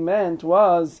ben Levi meant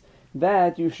was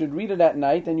that you should read it at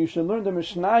night and you should learn the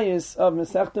Mishnayos of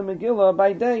Masechta Megillah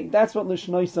by day. That's what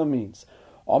Lishnoisa means.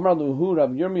 Omar luhu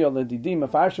Rav Yirmiyah ledidi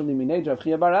mefarshim liminei Rav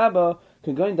Chia bar Abba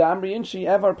kegoin da amri inshi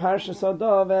evar parsha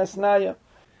sada ve'esnaya.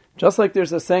 Just like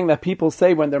there's a saying that people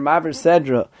say when they're Maver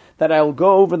Sedra, that I will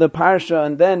go over the parsha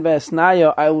and then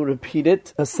ve'esnaya I will repeat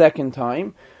it a second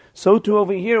time. So too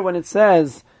over here when it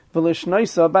says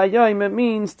v'lishnoisa b'yayim, it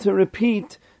means to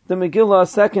repeat the Megillah a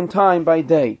second time by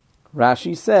day.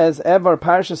 Rashi says, Evar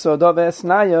Parsha Soda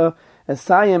Ve'esnaya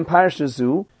Esayim Parsha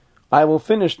Zu, I will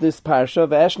finish this Parsha,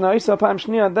 Ve'eshna Isa Pam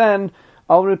Shnia, then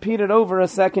I'll repeat it over a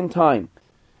second time.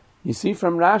 You see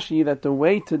from Rashi that the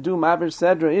way to do Maver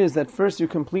Sedra is that first you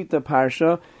complete the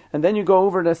Parsha, and then you go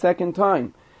over it a second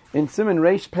time. In Siman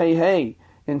Reish Pei Hey,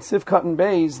 in Sivkat and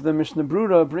Beis, the Mishnah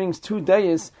Brura brings 2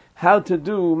 days how to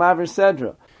do Maver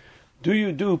Sedra. Do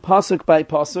you do Pasuk by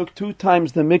Pasuk, 2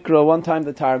 times the Mikra, 1 time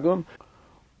the Targum,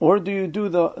 or do you do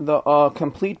the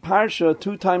complete Parsha,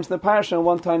 2 times the Parsha and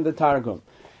 1 time the Targum?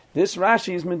 This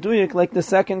Rashi is meduyik like the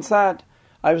second Sad.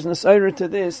 I was nesayra to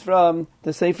this from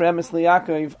the Sefer Emes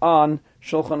Liyaakov on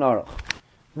Shulchan Aruch.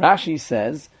 Rashi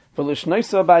says,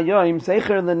 "V'lishnoisa b'yoyim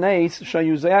zecher l'neis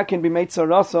shayuzeyakin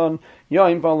b'meitzarason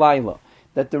yoyim v'layla."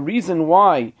 That the reason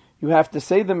why you have to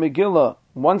say the Megillah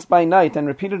once by night and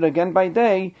repeat it again by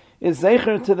day is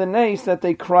zecher to the neis that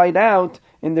they cried out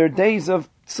in their days of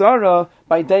tzara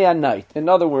by day and night. In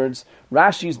other words,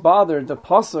 Rashi's bothered the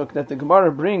pasuk that the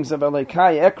Gemara brings of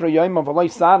Elekai ekra yoima v'loi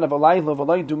sana v'layla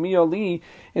v'loi dumi oli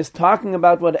is talking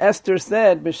about what Esther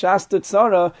said b'shas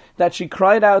tzara, that she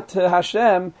cried out to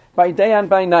Hashem by day and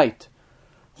by night.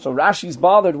 So Rashi's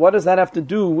bothered. What does that have to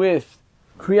do with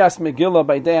Kriyas Megillah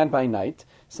by day and by night?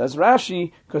 Says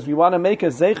Rashi, because we want to make a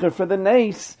zecher for the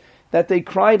neis that they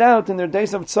cried out in their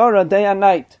days of tzara day and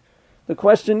night. The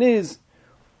question is,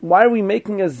 why are we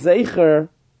making a zecher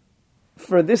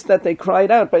for this that they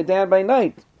cried out by day and by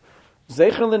night?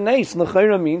 Zecher l'neis,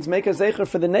 l'chayra means make a zecher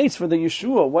for the neis, for the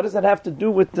Yeshua. What does that have to do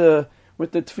with the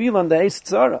tefillah on the eis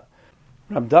tzara?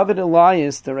 Rab David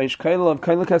Elias, the Reish Kailel of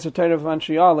Kailel Keser Torah of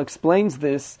Montreal, explains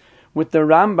this with the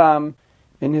Rambam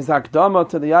in his Akdama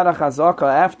to the Yarach HaZaka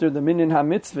after the Minyan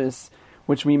HaMitzvahs,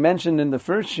 which we mentioned in the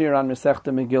first year on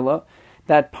Masechta Megillah,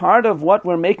 that part of what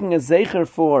we're making a zecher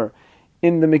for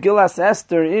in the Megillas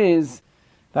Esther is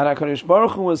that HaKadosh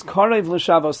Baruch Hu was karev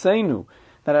l'shavosenu,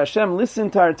 that Hashem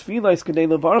listened to our tefillos k'dei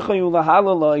levarchayu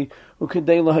lahalaloi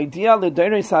u'k'dei lehodia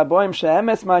l'deres haboim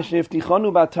she'emes ma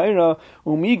shevtichonu b'Torah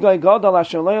u'migay gadol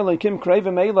asher lo elokim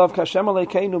krevim elav k'Hashem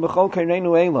Elokeinu b'chol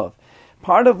kareinu elav.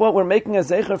 Part of what we're making a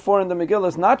zecher for in the Megillah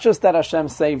is not just that Hashem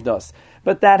saved us,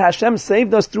 but that Hashem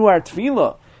saved us through our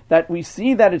tefillah, that we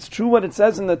see that it's true what it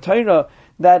says in the Torah,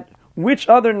 that which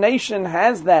other nation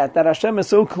has that Hashem is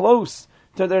so close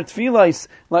to their tefillahs,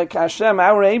 like Hashem,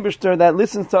 our Eibishter, that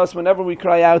listens to us whenever we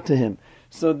cry out to Him.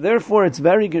 So therefore it's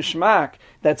very geschmack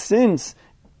that since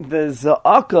the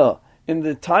Za'aka in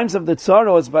the times of the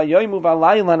Tzara was by Yoimu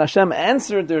V'alayla and Hashem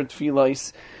answered their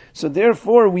tefillahs, so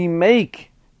therefore we make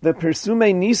the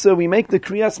Persume Nisa, we make the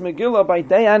Kriyas Megillah by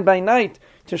day and by night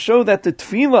to show that the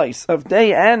tefillahs of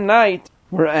day and night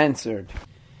were answered.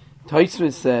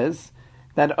 Tosfos says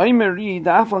that Oimeri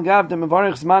da'afal gav de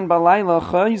mevarich zman balayla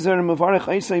chayzer mevarich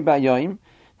oisei bayayim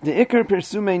the ikar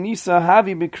Persume Nisa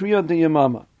havi bekriya de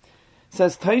yamama.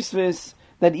 Says Tosfos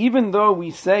that even though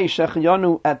we say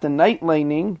Shechayanu at the night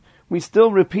laning, we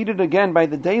still repeat it again by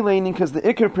the day laning because the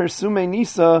ikar Persume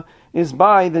Nisa is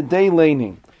by the day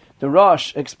laning. The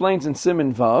Rosh explains in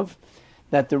Siman Vav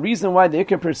that the reason why the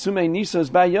Iker Persume Nisa is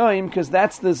by Yoim, because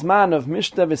that's the Zman of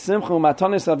Mishta v'Simcha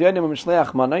Matanis Av Yodim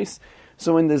v'Mishleach Manais.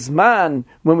 So in the Zman,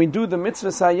 when we do the Mitzvah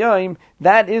Sayyim,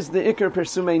 that is the Iker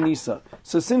Persume Nisa.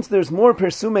 So since there's more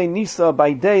Persume Nisa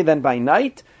by day than by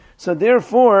night, so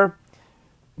therefore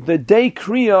the day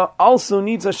Kriya also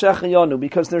needs a Shechayanu,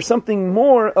 because there's something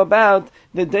more about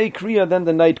the day Kriya than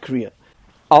the night Kriya.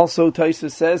 Also,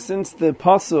 Tosfos says, since the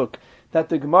pasuk that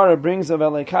the Gemara brings of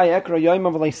Elekai Ekra Yom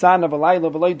of Leisan of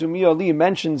Alayla V'lei Dumi Ali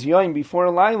mentions Yom before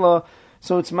Alayla,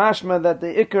 so it's mashma that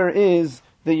the Iker is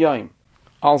the Yom.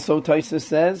 Also, Tosfos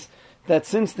says that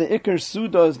since the Iker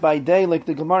Suda is by day, like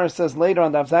the Gemara says later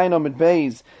on the Avzayin Amid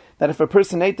Beis, that if a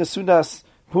person ate the Sudas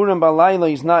Purim Balayla,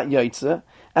 he's not Yaitze,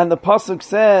 and the pasuk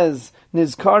says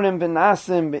Nizkarim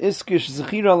v'nasim b'iskish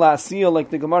zechira la'asiyah, like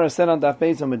the Gemara said on Daf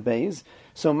Beis Amid Beis.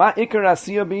 So ma ikar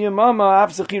asiyah b'yamama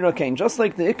av zechira kain. Just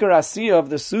like the ikar asiyah of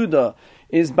the Suda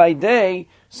is by day,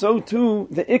 so too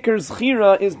the ikar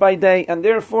zechira is by day, and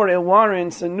therefore it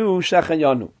warrants a new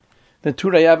shechayanu. The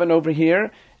Turei Even over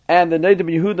here and the Neidab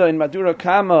Yehuda in Madura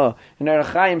Kama and Erech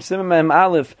Chaim Simam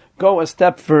Aleph go a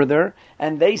step further,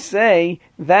 and they say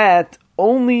that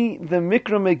only the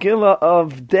Mikra Megillah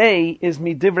of day is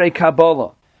Midivrei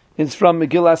Kabbalah. It's from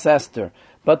Megillas Esther.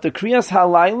 But the Kriyas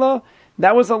Halayla,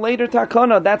 that was a later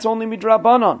takana. That's only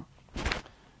Midrabanan.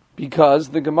 Because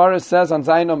the Gemara says on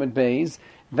Zayin Amid Beis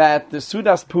that the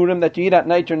Sudas Purim that you eat at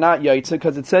night, you're not Yaitze,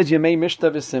 because it says Yemei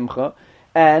Mishta V'Simcha.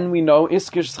 And we know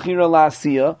Iskish Zchira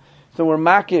La'asiyah. So we're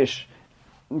Makish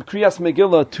Kriyas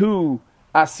Megillah to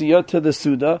Asiyah, to the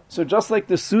Suda. So just like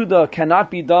the Suda cannot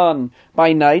be done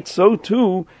by night, so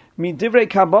too, Midivrei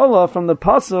Kabbalah from the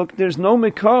Pasuk, there's no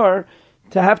Mikar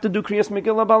to have to do Kriyas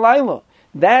Megillah Balayla.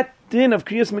 That din of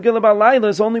Kriyas Megillah Balayla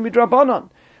is only Midrabanan.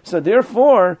 So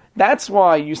therefore, that's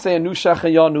why you say a new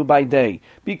Shechayanu by day.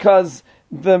 Because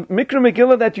the Mikra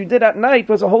Megillah that you did at night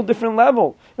was a whole different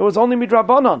level. It was only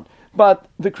Midrabanan. But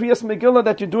the Kriyas Megillah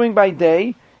that you're doing by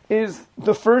day is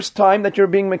the first time that you're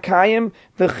being Mekayim,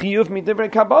 the Chiyuv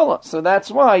Midivrei Kabbalah. So that's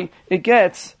why it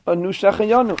gets a new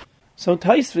Shechayanu. So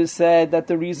Tosfos said that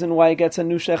the reason why it gets a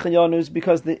new Shechayanu is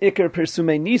because the Iker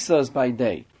Persumei Nisa is by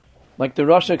day. Like the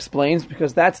Rosh explains,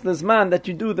 because that's the Zman that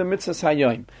you do the Mitzvahs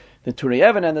Hayoim. The Turei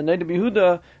Even and the Neidab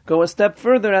Yehuda go a step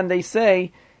further and they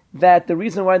say that the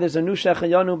reason why there's a new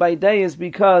Shechayanu by day is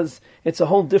because it's a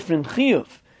whole different Chiyuv.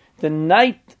 The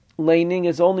night laning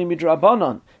is only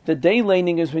Midrabanan. The day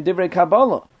laning is Midivrei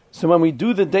Kabbalah. So when we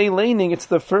do the day laning, it's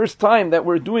the first time that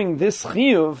we're doing this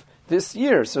chiyuv this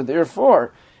year. So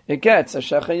therefore, it gets a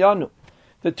shechayanu.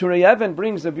 The Turei Even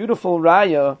brings a beautiful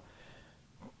raya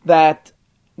that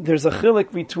there's a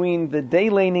chilik between the day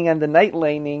laning and the night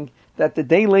laning, that the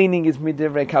day laning is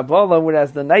Midivrei Kabbalah,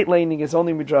 whereas the night laning is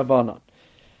only Midrabanan.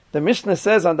 The Mishnah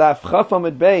says on the Chaf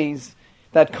Amid Beis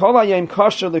that Kol Hayom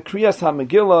Kosher L'Kriyas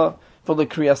HaMegillah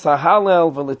v'L'Kriyas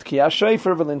HaHalel v'L'Tkiyas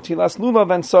Shofar v'L'Ntilas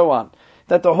Lulav, and so on.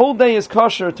 That the whole day is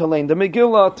kosher to lein the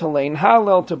Megillah, to lein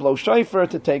Hallel, to blow Shofar,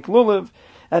 to take Lulav.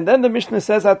 And then the Mishnah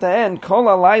says at the end, Kol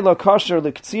Halayla Kosher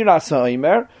L'Ktsiras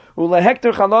HaOmer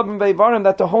U'Lehekter Chalabim Veivarim,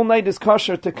 that the whole night is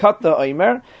kosher to cut the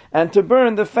Omer and to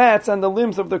burn the fats and the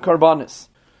limbs of the Karbanis.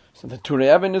 So the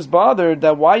Turei Even is bothered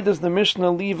that why does the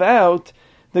Mishnah leave out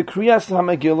the Kriyas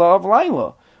HaMegillah of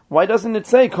Laila? Why doesn't it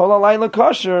say Kol Halayla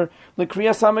Kosher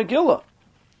L'Kriyas HaMegillah?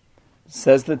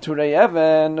 Says the Turei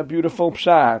Even, a beautiful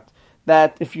pshat,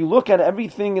 that if you look at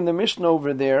everything in the Mishnah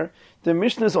over there, the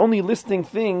Mishnah is only listing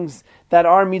things that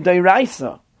are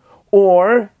midairaisa,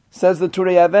 or, says the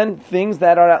Turei Even, things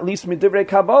that are at least midivrei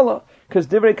Kabbalah, because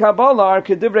divrei Kabbalah are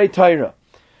kedivrei Torah.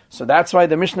 So that's why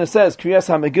the Mishnah says Kriyas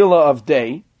HaMegillah of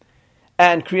day,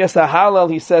 and Kriyas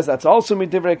HaHalel, he says that's also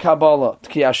midivrei Kabbalah,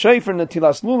 Tkiyas Shofar,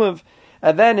 Netilas Lulav,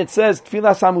 and then it says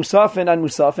Tfilas HaMusafin and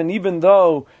Musafin, even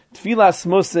though Tfilas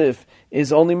Musaf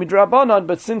is only midrabanan,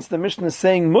 but since the Mishnah is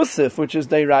saying Musaf, which is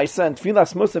Deiraisa, and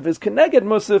Tfilas Musaf is Keneged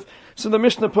Musaf, so the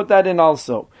Mishnah put that in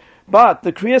also. But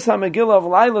the Kriyas HaMegillah of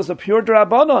Laila is a pure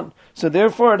drabanan, so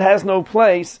therefore it has no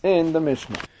place in the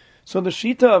Mishnah. So the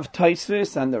Shita of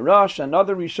Tosfos and the Rosh and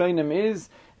other Rishonim is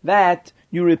that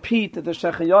you repeat the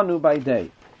Shechayanu by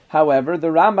day. However, the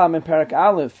Rambam in Perek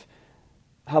Aleph,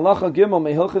 Halacha Gimel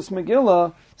Mehilchas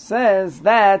Megillah, says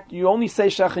that you only say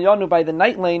Shechayanu by the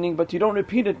night laning, but you don't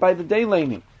repeat it by the day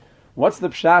laning. What's the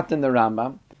pshat in the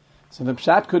Rambam? So the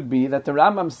pshat could be that the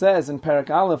Rambam says in Perek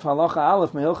Aleph, Halacha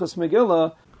Aleph Mehilchas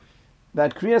Megillah,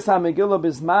 that Kriyas HaMegillah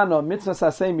Bizmano Mitzvah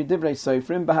Sasei Midivrei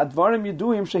Sofrim Bahadvarim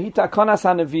Yeduim Shehi Takonas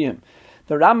HaNeviim.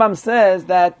 The Rambam says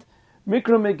that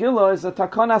Mikra Megillah is a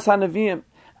Takonas HaNeviim,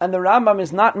 and the Rambam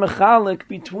is not mechalik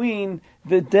between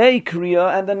the day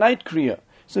Kriya and the night Kriya.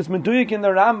 So it's meduyik in the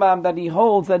Rambam that he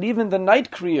holds that even the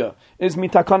night Kriya is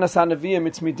mitakonas hanaviyim,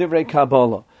 it's midivrei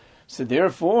Kabbalah. So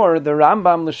therefore, the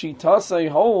Rambam l'shitasa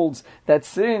holds that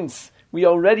since we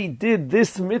already did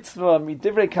this mitzvah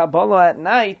midivrei Kabbalah at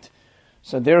night,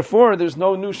 so therefore there's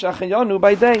no new shachayanu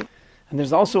by day. And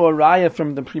there's also a raya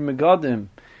from the Pri Megadim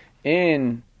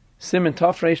in Siman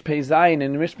Tafresh Pei Zayin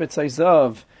in Mishpat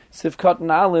Zayzav, Sifkat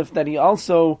and Aleph, that he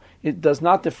also it does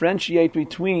not differentiate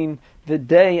between the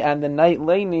day and the night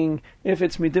laning if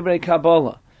it's Midivrei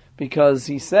Kabbalah. Because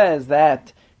he says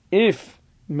that if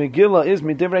Megillah is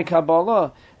Midivrei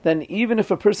Kabbalah, then even if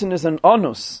a person is an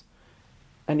Onus,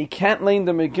 and he can't lane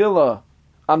the Megillah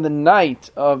on the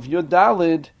night of Yud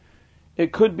Dalid,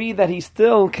 it could be that he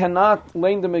still cannot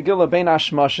lane the Megillah Bein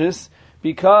Hashmashis,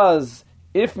 because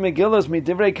if Megillah is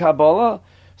Midivrei Kabbalah,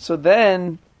 so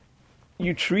then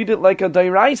you treat it like a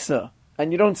Dairaisa,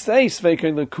 and you don't say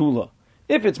Sveikei Lekula.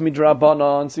 If it's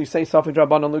Midrabanan, so you say Safik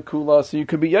Drabanan Lekula, so you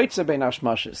could be Yotze Bein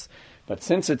Hashmashis. But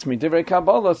since it's Midivrei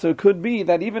Kabbalah, so it could be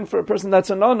that even for a person that's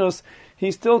an Onus,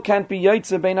 he still can't be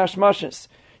Yotze Bein Hashmashis.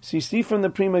 So you see from the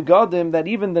Pri Megadim that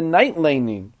even the night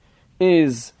laning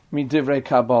is Midivrei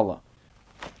Kabbalah.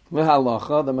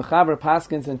 L'halacha, the Mechaber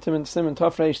Paskins and Siman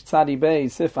Tafresh Tzadi Bey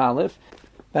Sif Aleph,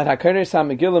 that HaKeres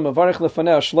HaMegillah Mevarech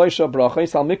Lefanei Shloisha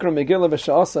Brachos Al Mikra Megillah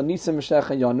V'Sha'asa Nisim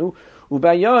Shechayanu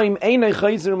U'Bayayim Einei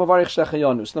Chayzer Mevarech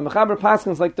Shechayanu. So the Mechaber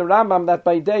Paskins like the Rambam that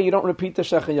by day you don't repeat the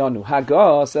Shechayanu.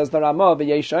 Haga says the Ramah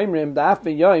V'Yesh Oimrim Da'af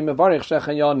B'Yayim Mevarech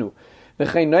Shechayanu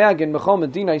V'Chein Noyagin Mechol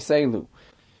Medina Seilu.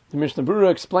 The Mishnah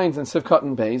Berurah explains in Sivkot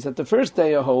and Beis that the first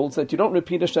day holds that you don't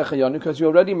repeat a Shechayanu because you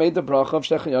already made the bracha of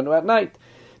Shechayanu at night.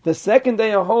 The second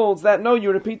day holds that no,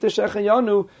 you repeat the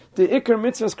Shechayanu, the Iker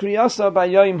Mitzvahs Kriyasa by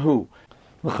Yom Hu.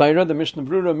 L'chayra, the Mishnah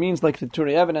Berurah means like the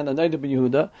Turei Even and the Night of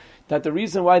Yehuda, that the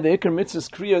reason why the Iker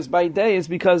Mitzvahs Kriya is by day is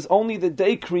because only the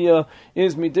day Kriya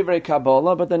is Midivrei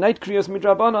Kabbalah, but the night Kriya is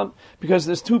Midrabanan, because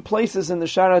there's two places in the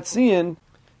Sharat Tzion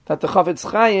that the Chavetz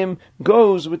Chaim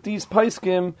goes with these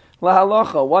Paiskim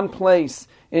Lahalacha. One place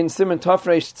in Siman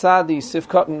Tafresh Tzadi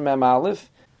Sivkot and Mem Aleph,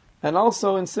 and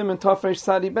also in Siman Tafresh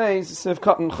Tzadi Beis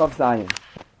Sivkot and Chav Zayin.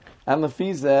 And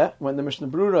Lefizeh, when the Mishnah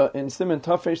Berurah in Siman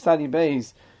Tafresh Tzadi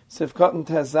Beis Sivkot and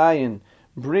Tez Zayin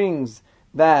brings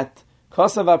that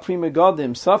Kosav HaPri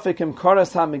Megadim Safikim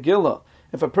Koras HaMegillah,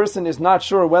 if a person is not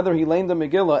sure whether he laned the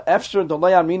Megillah, Efshar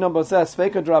Dolei Amino Bazeh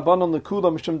Sveika Drabanon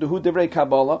Lekula Mishum Dehu Divrei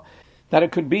Kabbalah, that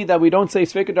it could be that we don't say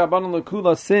Sveika Drabanon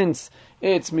Lekula since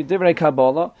it's Midivrei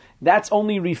Kabbalah. That's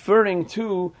only referring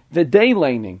to the day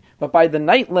laning. But by the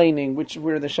night laning,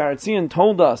 where the Sharat Tzion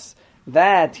told us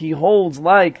that he holds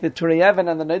like the Turei Even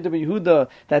and the Night of Yehuda,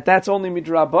 that's only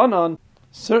Midrabanon,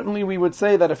 certainly we would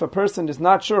say that if a person is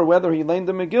not sure whether he laned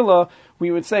the Megillah, we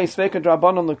would say Sveika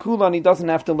Drabanon Lekula and he doesn't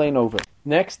have to lane over.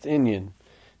 Next Inyan.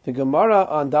 The Gemara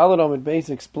on Daled Amud Beis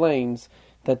explains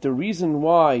that the reason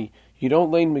why you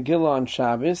don't lane Megillah on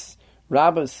Shabbos,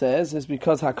 Rabbi says, is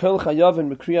because Hakol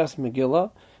Chayavin Mekriyas Megillah,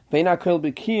 Vein Hakol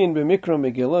Bekiyin B'Mikra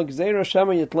Megillah, Gzeira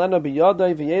Shema Yitlena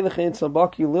B'Yadai V'Yelech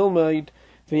Tzabaki Lilmaid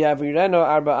V'Yavireno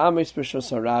Arba Ames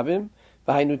B'Shos Harabim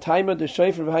V'Hainu Taima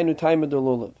D'Shofer V'Hainu Taima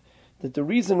D'Lulav. That the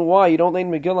reason why you don't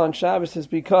lane Megillah on Shabbos is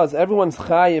because everyone's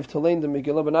chayiv to lane the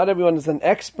Megillah, but not everyone is an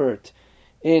expert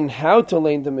in how to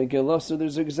lane the Megillah. So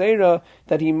there's a gzeira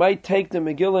that he might take the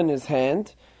Megillah in his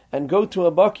hand and go to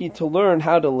a baki to learn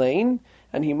how to lane,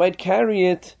 and he might carry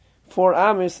it for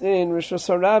Amis in Rishos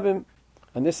Harabim.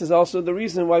 And this is also the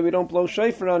reason why we don't blow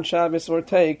shofar on Shabbos or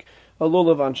take a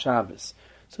lulav on Shabbos.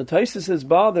 So Taisus is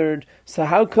bothered, so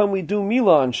how come we do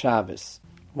Milah on Shabbos?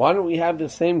 Why don't we have the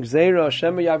same Gzeira,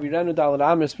 Shema Yavirenu Daled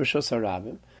Amis Rishos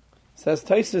Harabim? Says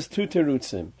Taisus two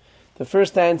terutzim. The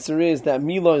first answer is that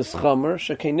Milah is Chamer,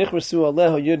 Shekei Nichrasu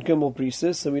Aleho Yud Gimel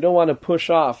Brisis, so we don't want to push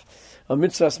off a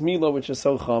mitzvahs Milah which is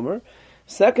so Chamer.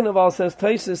 Second of all, says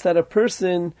Taisus that a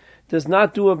person does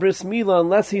not do a bris milah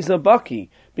unless he's a baki,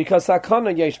 because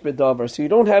sakana yesh bedavar. So you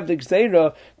don't have the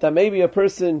gzeira that maybe a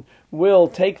person will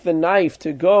take the knife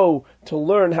to go to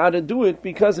learn how to do it,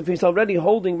 because if he's already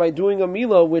holding by doing a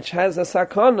milah which has a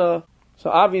sakana, so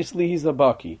obviously he's a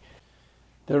baki.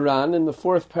 The Ran in the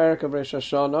fourth parak of Rosh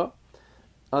Hashanah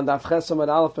on Daf Chesom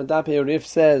and Aleph and Daf Yorif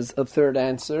says a third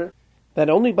answer, that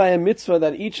only by a mitzvah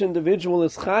that each individual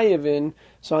is chayiv in,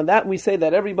 so on that we say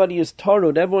that everybody is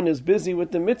tarud, everyone is busy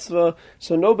with the mitzvah,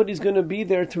 so nobody's going to be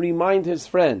there to remind his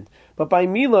friend. But by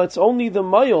milah, it's only the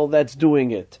mayol that's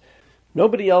doing it.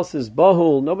 Nobody else is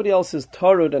bahul, nobody else is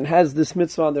tarud and has this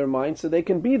mitzvah on their mind, so they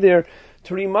can be there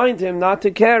to remind him not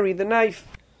to carry the knife.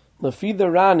 Lefi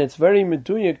the Ran, it's very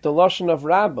meduyik, the lashon of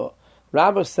Rabbi.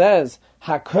 Rabbi says,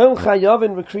 Hakol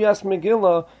chayavin v'kriyas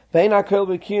Megillah, vein hakol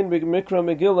b'kiyin b'mikra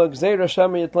Megillah, gzeira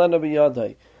shema yitlena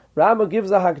b'yadai. Rabbi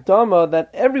gives a hakdama that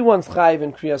everyone's chayiv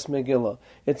in kriyas Megillah.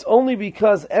 It's only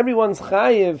because everyone's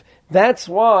chayiv, that's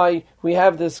why we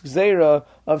have this gzeira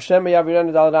of shema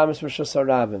yavirenu daled amis rishos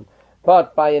harabim.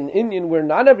 But by an Indian where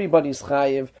not everybody's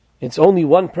chayiv, it's only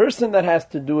one person that has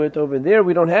to do it. Over there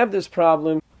we don't have this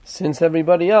problem, since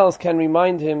everybody else can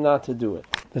remind him not to do it.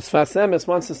 The Sfas Emes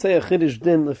wants to say a Chiddush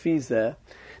Din Lefizeh,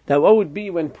 that what would be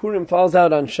when Purim falls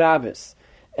out on Shabbos,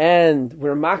 and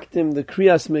we're makdim the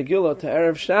Kriyas Megillah to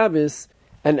Erev Shabbos,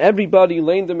 and everybody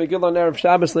learned the Megillah on Erev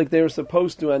Shabbos like they were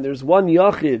supposed to, and there's one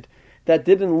Yachid that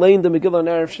didn't learn the Megillah on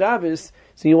Erev Shabbos,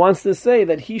 so he wants to say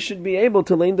that he should be able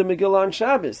to learn the Megillah on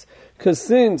Shabbos, because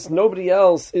since nobody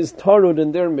else is tarud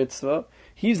in their mitzvah,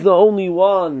 he's the only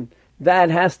one that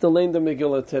has to learn the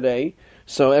Megillah today,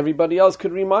 so everybody else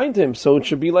could remind him, so it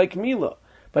should be like Milah.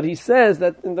 But he says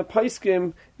that in the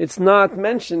Paiskim, it's not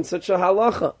mentioned such a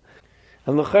halacha.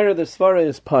 And l'chera the Svara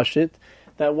is pashit,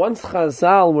 that once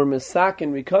Chazal were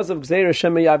misakin because of Gzeira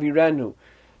Shema Yavirenu,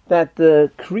 that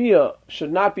the Kriya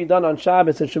should not be done on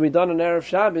Shabbos, it should be done on Erev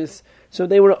Shabbos, so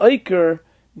they were oiker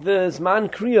the Zman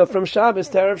Kriya from Shabbos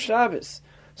to Erev Shabbos.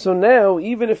 So now,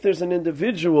 even if there's an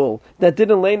individual that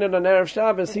didn't learn it on Erev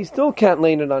Shabbos, he still can't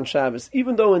learn it on Shabbos,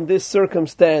 even though in this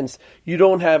circumstance you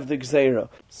don't have the Gzeira.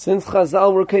 Since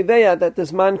Chazal were kedeya that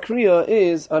this man Kriya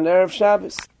is on Erev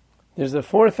Shabbos. There's a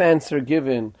fourth answer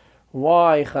given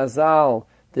why Chazal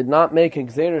did not make a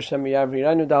Gzeira Shem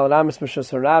Yaviranu Dal Ramis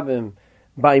Mishas Harabim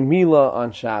by Milah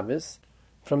on Shabbos,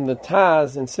 from the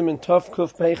Taz in Siman Tov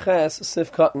Kuf Peiches Sif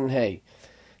Katan Hey.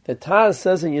 The Taz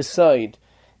says in Yesod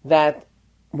that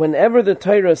whenever the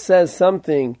Torah says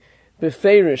something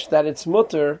beferish that it's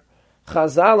mutter,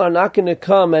 Chazal are not going to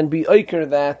come and be oiker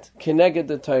that keneged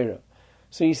the Torah.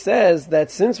 So he says that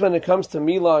since when it comes to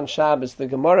Milah on Shabbos, the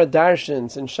Gemara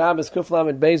darshans in Shabbos Kuf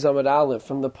Lamed Beis Amud Aleph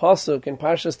from the pasuk in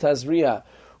Parshas Tazria,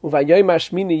 Uvayoy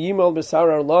Mashmini Yimol B'Sar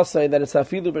Arlosai, that it's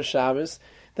Hafilu B'Shabbos,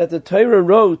 that the Torah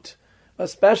wrote a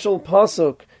special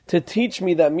pasuk to teach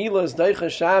me that Milah is Deicha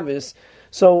Shabbos.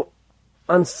 So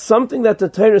on something that the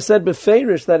Torah said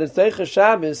beferish that it's Deicha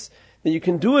Shabbos, that you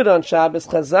can do it on Shabbos,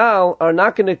 Chazal are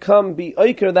not going to come be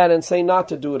oiker that and say not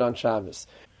to do it on Shabbos.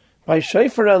 By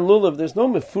shofar and lulav, there's no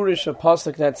mefurish a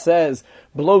pasuk that says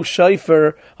blow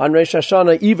shofar on Rosh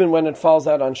Hashanah even when it falls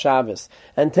out on Shabbos,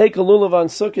 and take a lulav on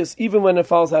Sukkot even when it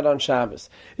falls out on Shabbos.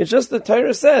 It's just the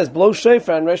Torah says blow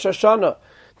shofar on Rosh Hashanah,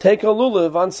 take a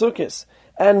lulav on Sukkot,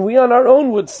 and we on our own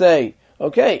would say,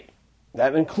 okay,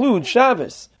 that includes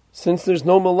Shabbos, since there's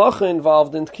no malacha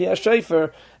involved in Tkiyah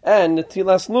shofar and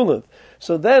Netilas lulav.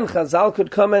 So then Chazal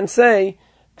could come and say,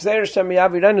 don't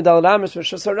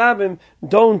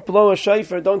blow a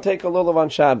shofar, don't take a lulav on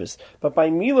Shabbos. But by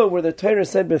Milah, where the Torah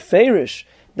said beferish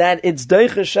that it's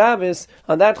Deicha Shabbos,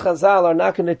 on that Chazal are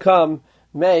not going to come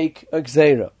make a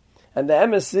gzeira. And the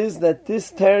emes is that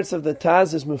this teretz of the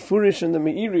Taz is mefurish in the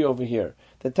Meiri over here.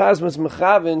 The Taz was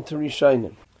mechaven to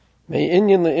Rishonim.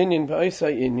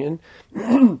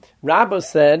 Rabbi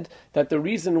said that the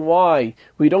reason why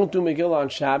we don't do Megillah on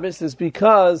Shabbos is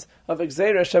because of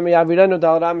Gzeira Shem Yavirenu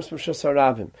Dal Ramis B'Shas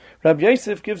Harabim. Rabbi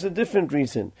Yosef gives a different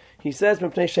reason. He says,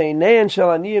 since the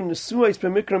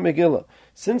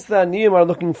Aniyim are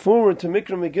looking forward to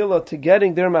Mikra Megillah, to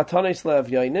getting their Matanes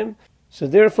Le'Avyanim, so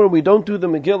therefore we don't do the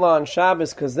Megillah on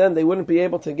Shabbos, because then they wouldn't be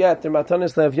able to get their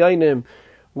Matanes Le'Avyanim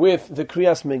with the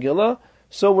Kriyas Megillah.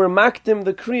 So we're makdim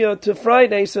the Kriya to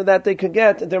Friday so that they could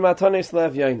get their Matanes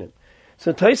Le'Avyanim.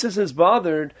 So Taisus is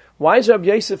bothered. Why is Rabbi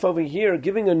Yosef over here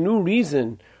giving a new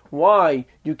reason why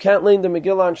you can't learn the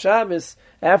Megillah on Shabbos?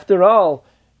 After all,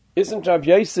 isn't Rabbi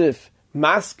Yosef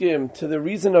maskim to the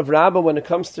reason of Rabbi when it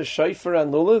comes to shofar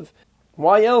and lulav?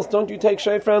 Why else don't you take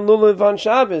shofar and lulav on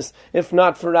Shabbos if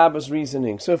not for Rabbi's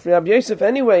reasoning? So if Rabbi Yosef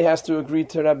anyway has to agree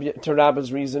to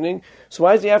Rabbi's reasoning, so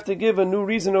why does he have to give a new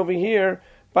reason over here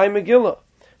by Megillah?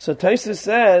 So Taisus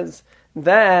says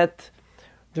that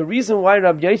the reason why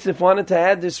Rabbi Yosef wanted to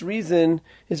add this reason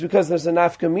is because there's an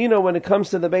nafkamina when it comes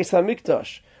to the Beis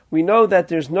HaMikdash. We know that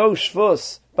there's no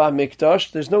shvus ba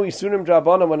Mikdash, there's no isurim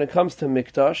drabana when it comes to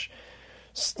Mikdash.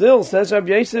 Still, says Rabbi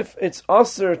Yosef, it's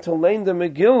usher to learn the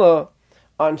Megillah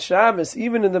on Shabbos,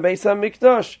 even in the Beis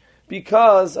HaMikdash,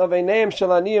 because of a name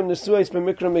shalaniyim nesuais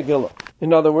b'mikra Megillah.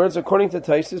 In other words, according to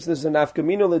Taisus, there's an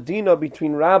nafkamina ladina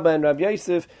between Rabbi and Rabbi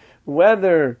Yosef,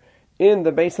 whether in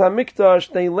the Beis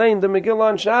HaMikdash they learned the Megillah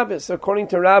on Shabbos. According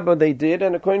to Rabbi they did,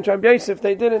 and according to Rabbi Yosef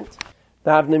they didn't.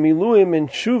 The Avnei Miluim in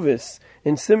Shuvis,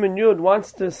 in Siman Yud,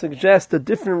 wants to suggest a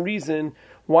different reason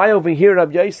why over here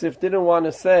Rabbi Yosef didn't want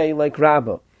to say like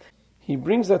Rabbi. He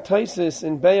brings a Taisus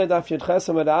in Beyad Af Yud Ches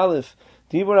Amud Aleph,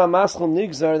 Dibur HaMaschal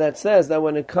Nigzar, that says that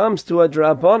when it comes to a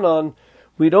Drabanan,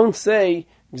 we don't say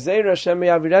Gzeira Shem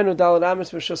Yavirenu Dal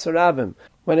Ramis B'Shas Harabim.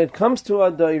 When it comes to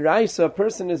a Dairaisa, a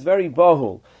person is very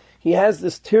bahul. He has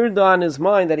this tirda on his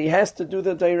mind that he has to do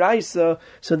the Dairaisa,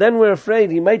 so then we're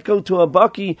afraid he might go to a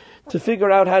Baki to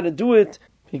figure out how to do it,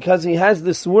 because he has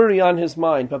this worry on his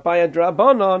mind. But by a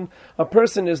Drabanan, a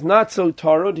person is not so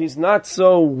tarud, he's not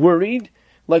so worried,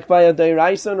 like by a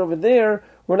Deiraisa, and over there,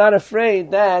 we're not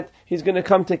afraid that he's going to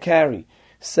come to carry.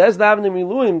 Says the Avnei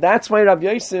Miluim, that's why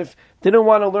Rabbi Yosef didn't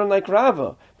want to learn like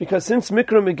Rava, because since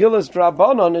Mikra Megillah's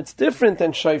Drabanan, it's different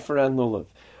than Shofar and Lulav.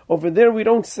 Over there, we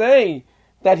don't say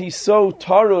that he's so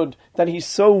tarud, that he's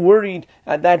so worried,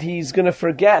 that he's going to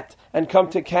forget and come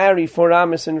to carry for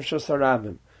Amos and Rishos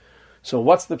HaRabim. So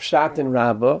what's the pshat in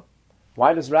Rabbah?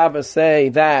 Why does Rabbah say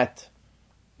that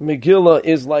Megillah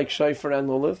is like Shofar and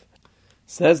Lulav?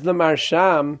 Says the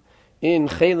Marsham in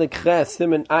Chelik Ches,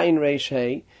 Siman Ayin Reish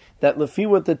Hey, that lefi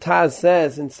what the Taz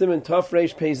says in Siman Tov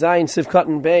Reish Pei Zayin Sivkat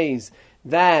and Beis,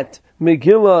 that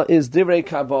Megillah is Divrei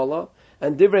Kabbalah,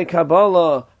 and Divrei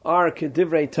Kabbalah are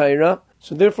Kedivrei Torah.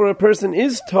 So therefore a person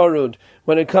is tarud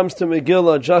when it comes to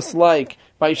Megillah, just like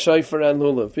by Shofar and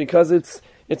Lulav, because it's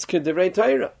Kedivrei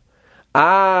Torah.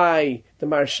 The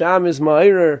Marsham is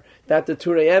Ma'arer that the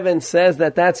Turei Even says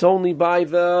that that's only by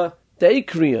the day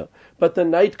Kriya, but the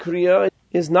night Kriya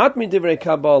is not Midivrei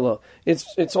Kabbalah.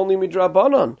 It's only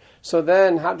Midrabanan. So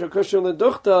then, Hadrakusha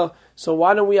Leduchta, so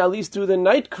why don't we at least do the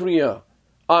night Kriya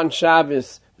on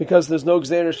Shabbos? Because there's no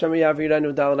Gzeira Shema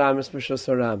Yavirenu Dal Ramis B'Shos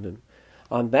HaRabim.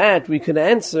 On that, we can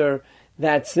answer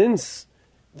that since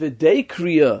the day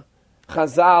Kriya,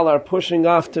 Chazal are pushing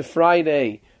off to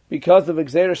Friday because of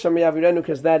Gzeira Shema Yavirenu,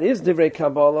 because that is Divrei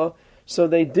Kabbalah, so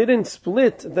they didn't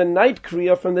split the night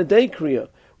Kriya from the day Kriya.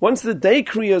 Once the day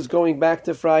Kriya is going back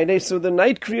to Friday, so the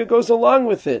night Kriya goes along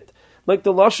with it. Like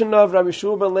the Lashon of Rabbi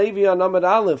Shua ben Levi on Amud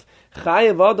Aleph,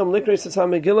 Chayev Adam Likreis Es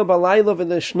HaMegillah Balayla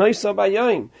V'Leshnoisa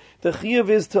Bayayim. The Chayev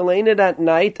is to lane it at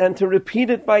night and to repeat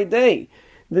it by day.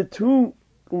 The two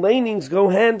lanings go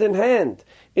hand in hand.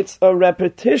 It's a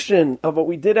repetition of what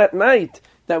we did at night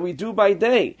that we do by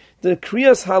day. The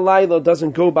Kriyas Halayla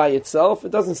doesn't go by itself.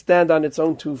 It doesn't stand on its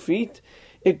own 2 feet.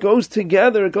 It goes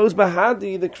together. It goes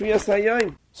bahadi, the Kriyas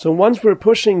Hayayim. So once we're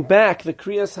pushing back the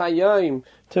Kriyas Hayayim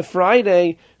to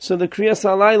Friday, so the Kriyas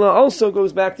Halayla also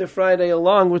goes back to Friday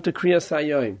along with the Kriyas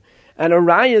Hayayim. And a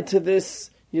raya to this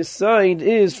Yisoid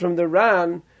is from the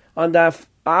Ran on Daf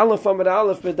Aleph Amud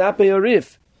Aleph B'Dapei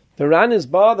Arif. The Ran is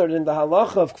bothered in the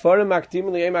halacha of Kfarim Akdim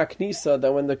L'Yom HaKnisa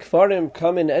that when the Kfarim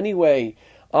come in anyway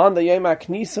on the Yom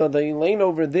HaKnisa, they lane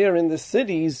over there in the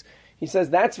cities. He says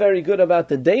that's very good about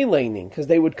the day laning, because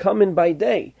they would come in by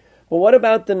day. But what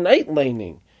about the night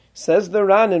laning? Says the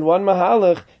Ran in one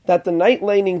Mahalach that the night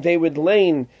laning they would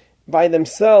lane by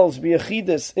themselves,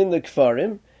 b'yachidus in the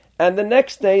Kfarim, and the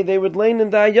next day they would lane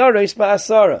in the Ayares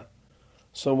ba'asara.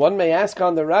 So one may ask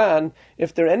on the Ran,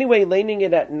 if they're anyway laning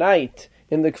it at night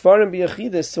in the Kfarim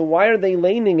b'yachidus, so why are they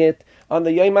laning it on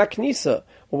the Yom HaKnisa?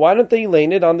 Why don't they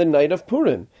lane it on the night of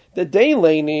Purim? The day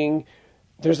laning,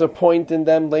 there's a point in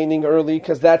them laning early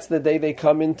because that's the day they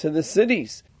come into the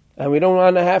cities. And we don't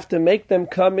want to have to make them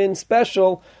come in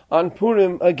special on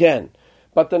Purim again.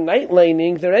 But the night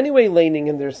laning, they're anyway laning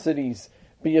in their cities,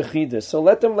 b'yachidus. So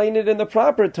let them lane it in the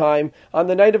proper time on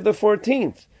the night of the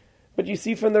 14th. But you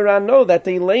see from the Ran, no, that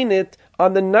they lane it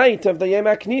on the night of the Yom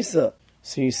HaKnisa.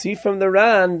 So you see from the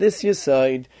Ran, this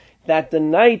Yesod, that the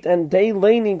night and day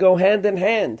laning go hand in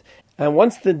hand. And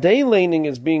once the day laning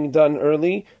is being done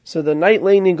early, so the night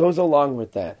laning goes along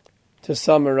with that. To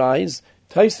summarize,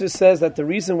 Tosfos says that the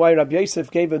reason why Rabbi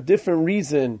Yosef gave a different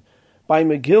reason by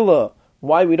Megillah,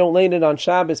 why we don't lane it on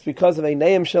Shabbos, because of a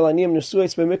Neim Shel Aniyim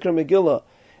Nesuos B'Mikra Megillah,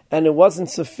 and it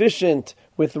wasn't sufficient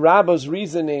with Rabbah's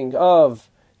reasoning of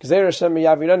Gzeira Shema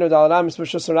Yavirenu Dal Ramis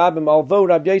B'Shos HaRabim, although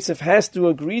Rabbi Yosef has to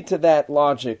agree to that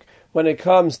logic when it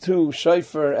comes to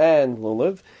Shofar and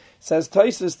Lulav. Says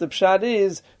Tosfos, the pshat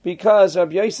is because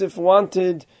Rabbi Yosef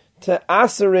wanted to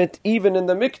aser it even in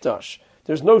the Mikdash.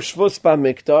 There's no shvus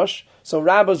b'Mikdash, so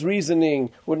Rabbah's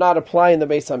reasoning would not apply in the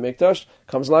Beis HaMikdash.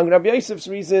 Comes along Rabbi Yosef's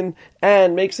reason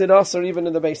and makes it aser even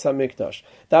in the Beis HaMikdash.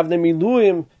 The Avnei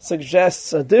Miluim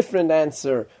suggests a different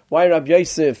answer why Rabbi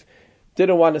Yosef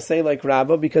didn't want to say like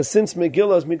Rabbah, because since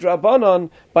Megillah is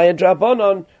midrabanan, by a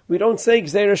drabanan, we don't say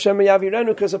Gzeira Shema Yavirenu,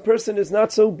 because a person is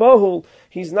not so bahul,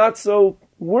 he's not so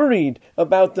worried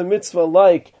about the mitzvah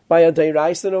like by a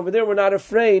deirais, and over there we're not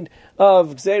afraid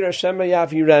of Gzeira Shema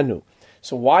Yavirenu.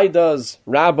 So why does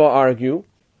Rabbah argue?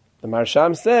 The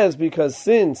Marsham says, because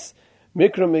since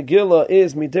Mikra Megillah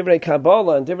is midivrei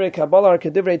Kabbalah, and divrei Kabbalah are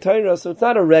kedivrei Torah, so it's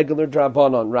not a regular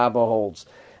drabanan, Rabbah holds.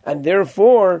 And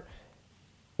therefore,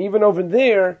 even over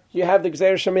there, you have the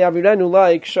Gzeira Shema Yavirenu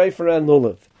like Shofar and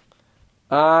Lulav.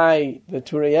 The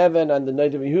Turei Even and the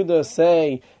Night of Yehuda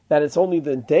say that it's only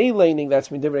the day laning that's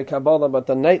midivrei Kabbalah, but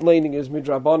the night laning is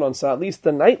midrabanan. So at least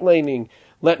the night laning,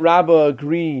 let Rabbah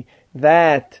agree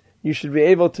that you should be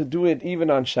able to do it even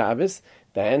on Shabbos.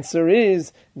 The answer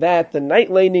is that the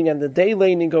night laning and the day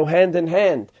laning go hand in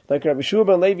hand. Like Rabbi Shua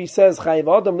ben Levi says,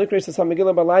 Chayiv Adam Likreis es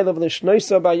HaMegillah b'layla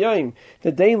v'lishnoisa b'yayim.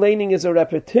 The day laning is a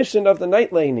repetition of the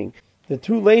night laning. The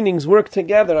two lanings work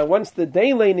together, and once the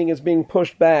day laning is being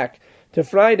pushed back to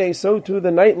Friday, so too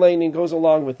the night laning goes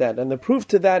along with that. And the proof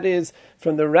to that is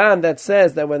from the Ran that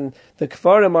says that when the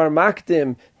Kfarim are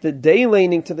makdim, the day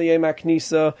laning to the Yom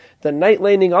HaKnisa, the night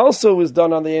laning also is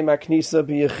done on the Yom HaKnisa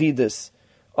b'yechidus,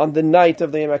 on the night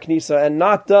of the Yom HaKnisa, and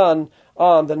not done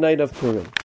on the night of Purim.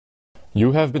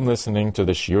 You have been listening to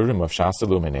the Shiurim of Shas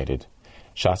Illuminated.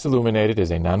 Shas Illuminated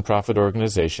is a non-profit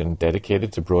organization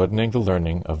dedicated to broadening the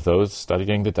learning of those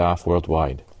studying the Daf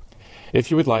worldwide. If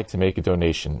you would like to make a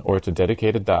donation or to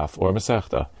dedicate a Daf or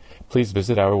Masechta, please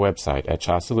visit our website at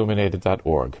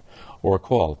shasilluminated.org or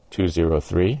call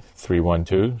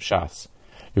 203-312-SHAS.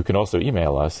 You can also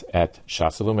email us at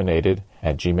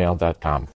shasilluminated@gmail.com.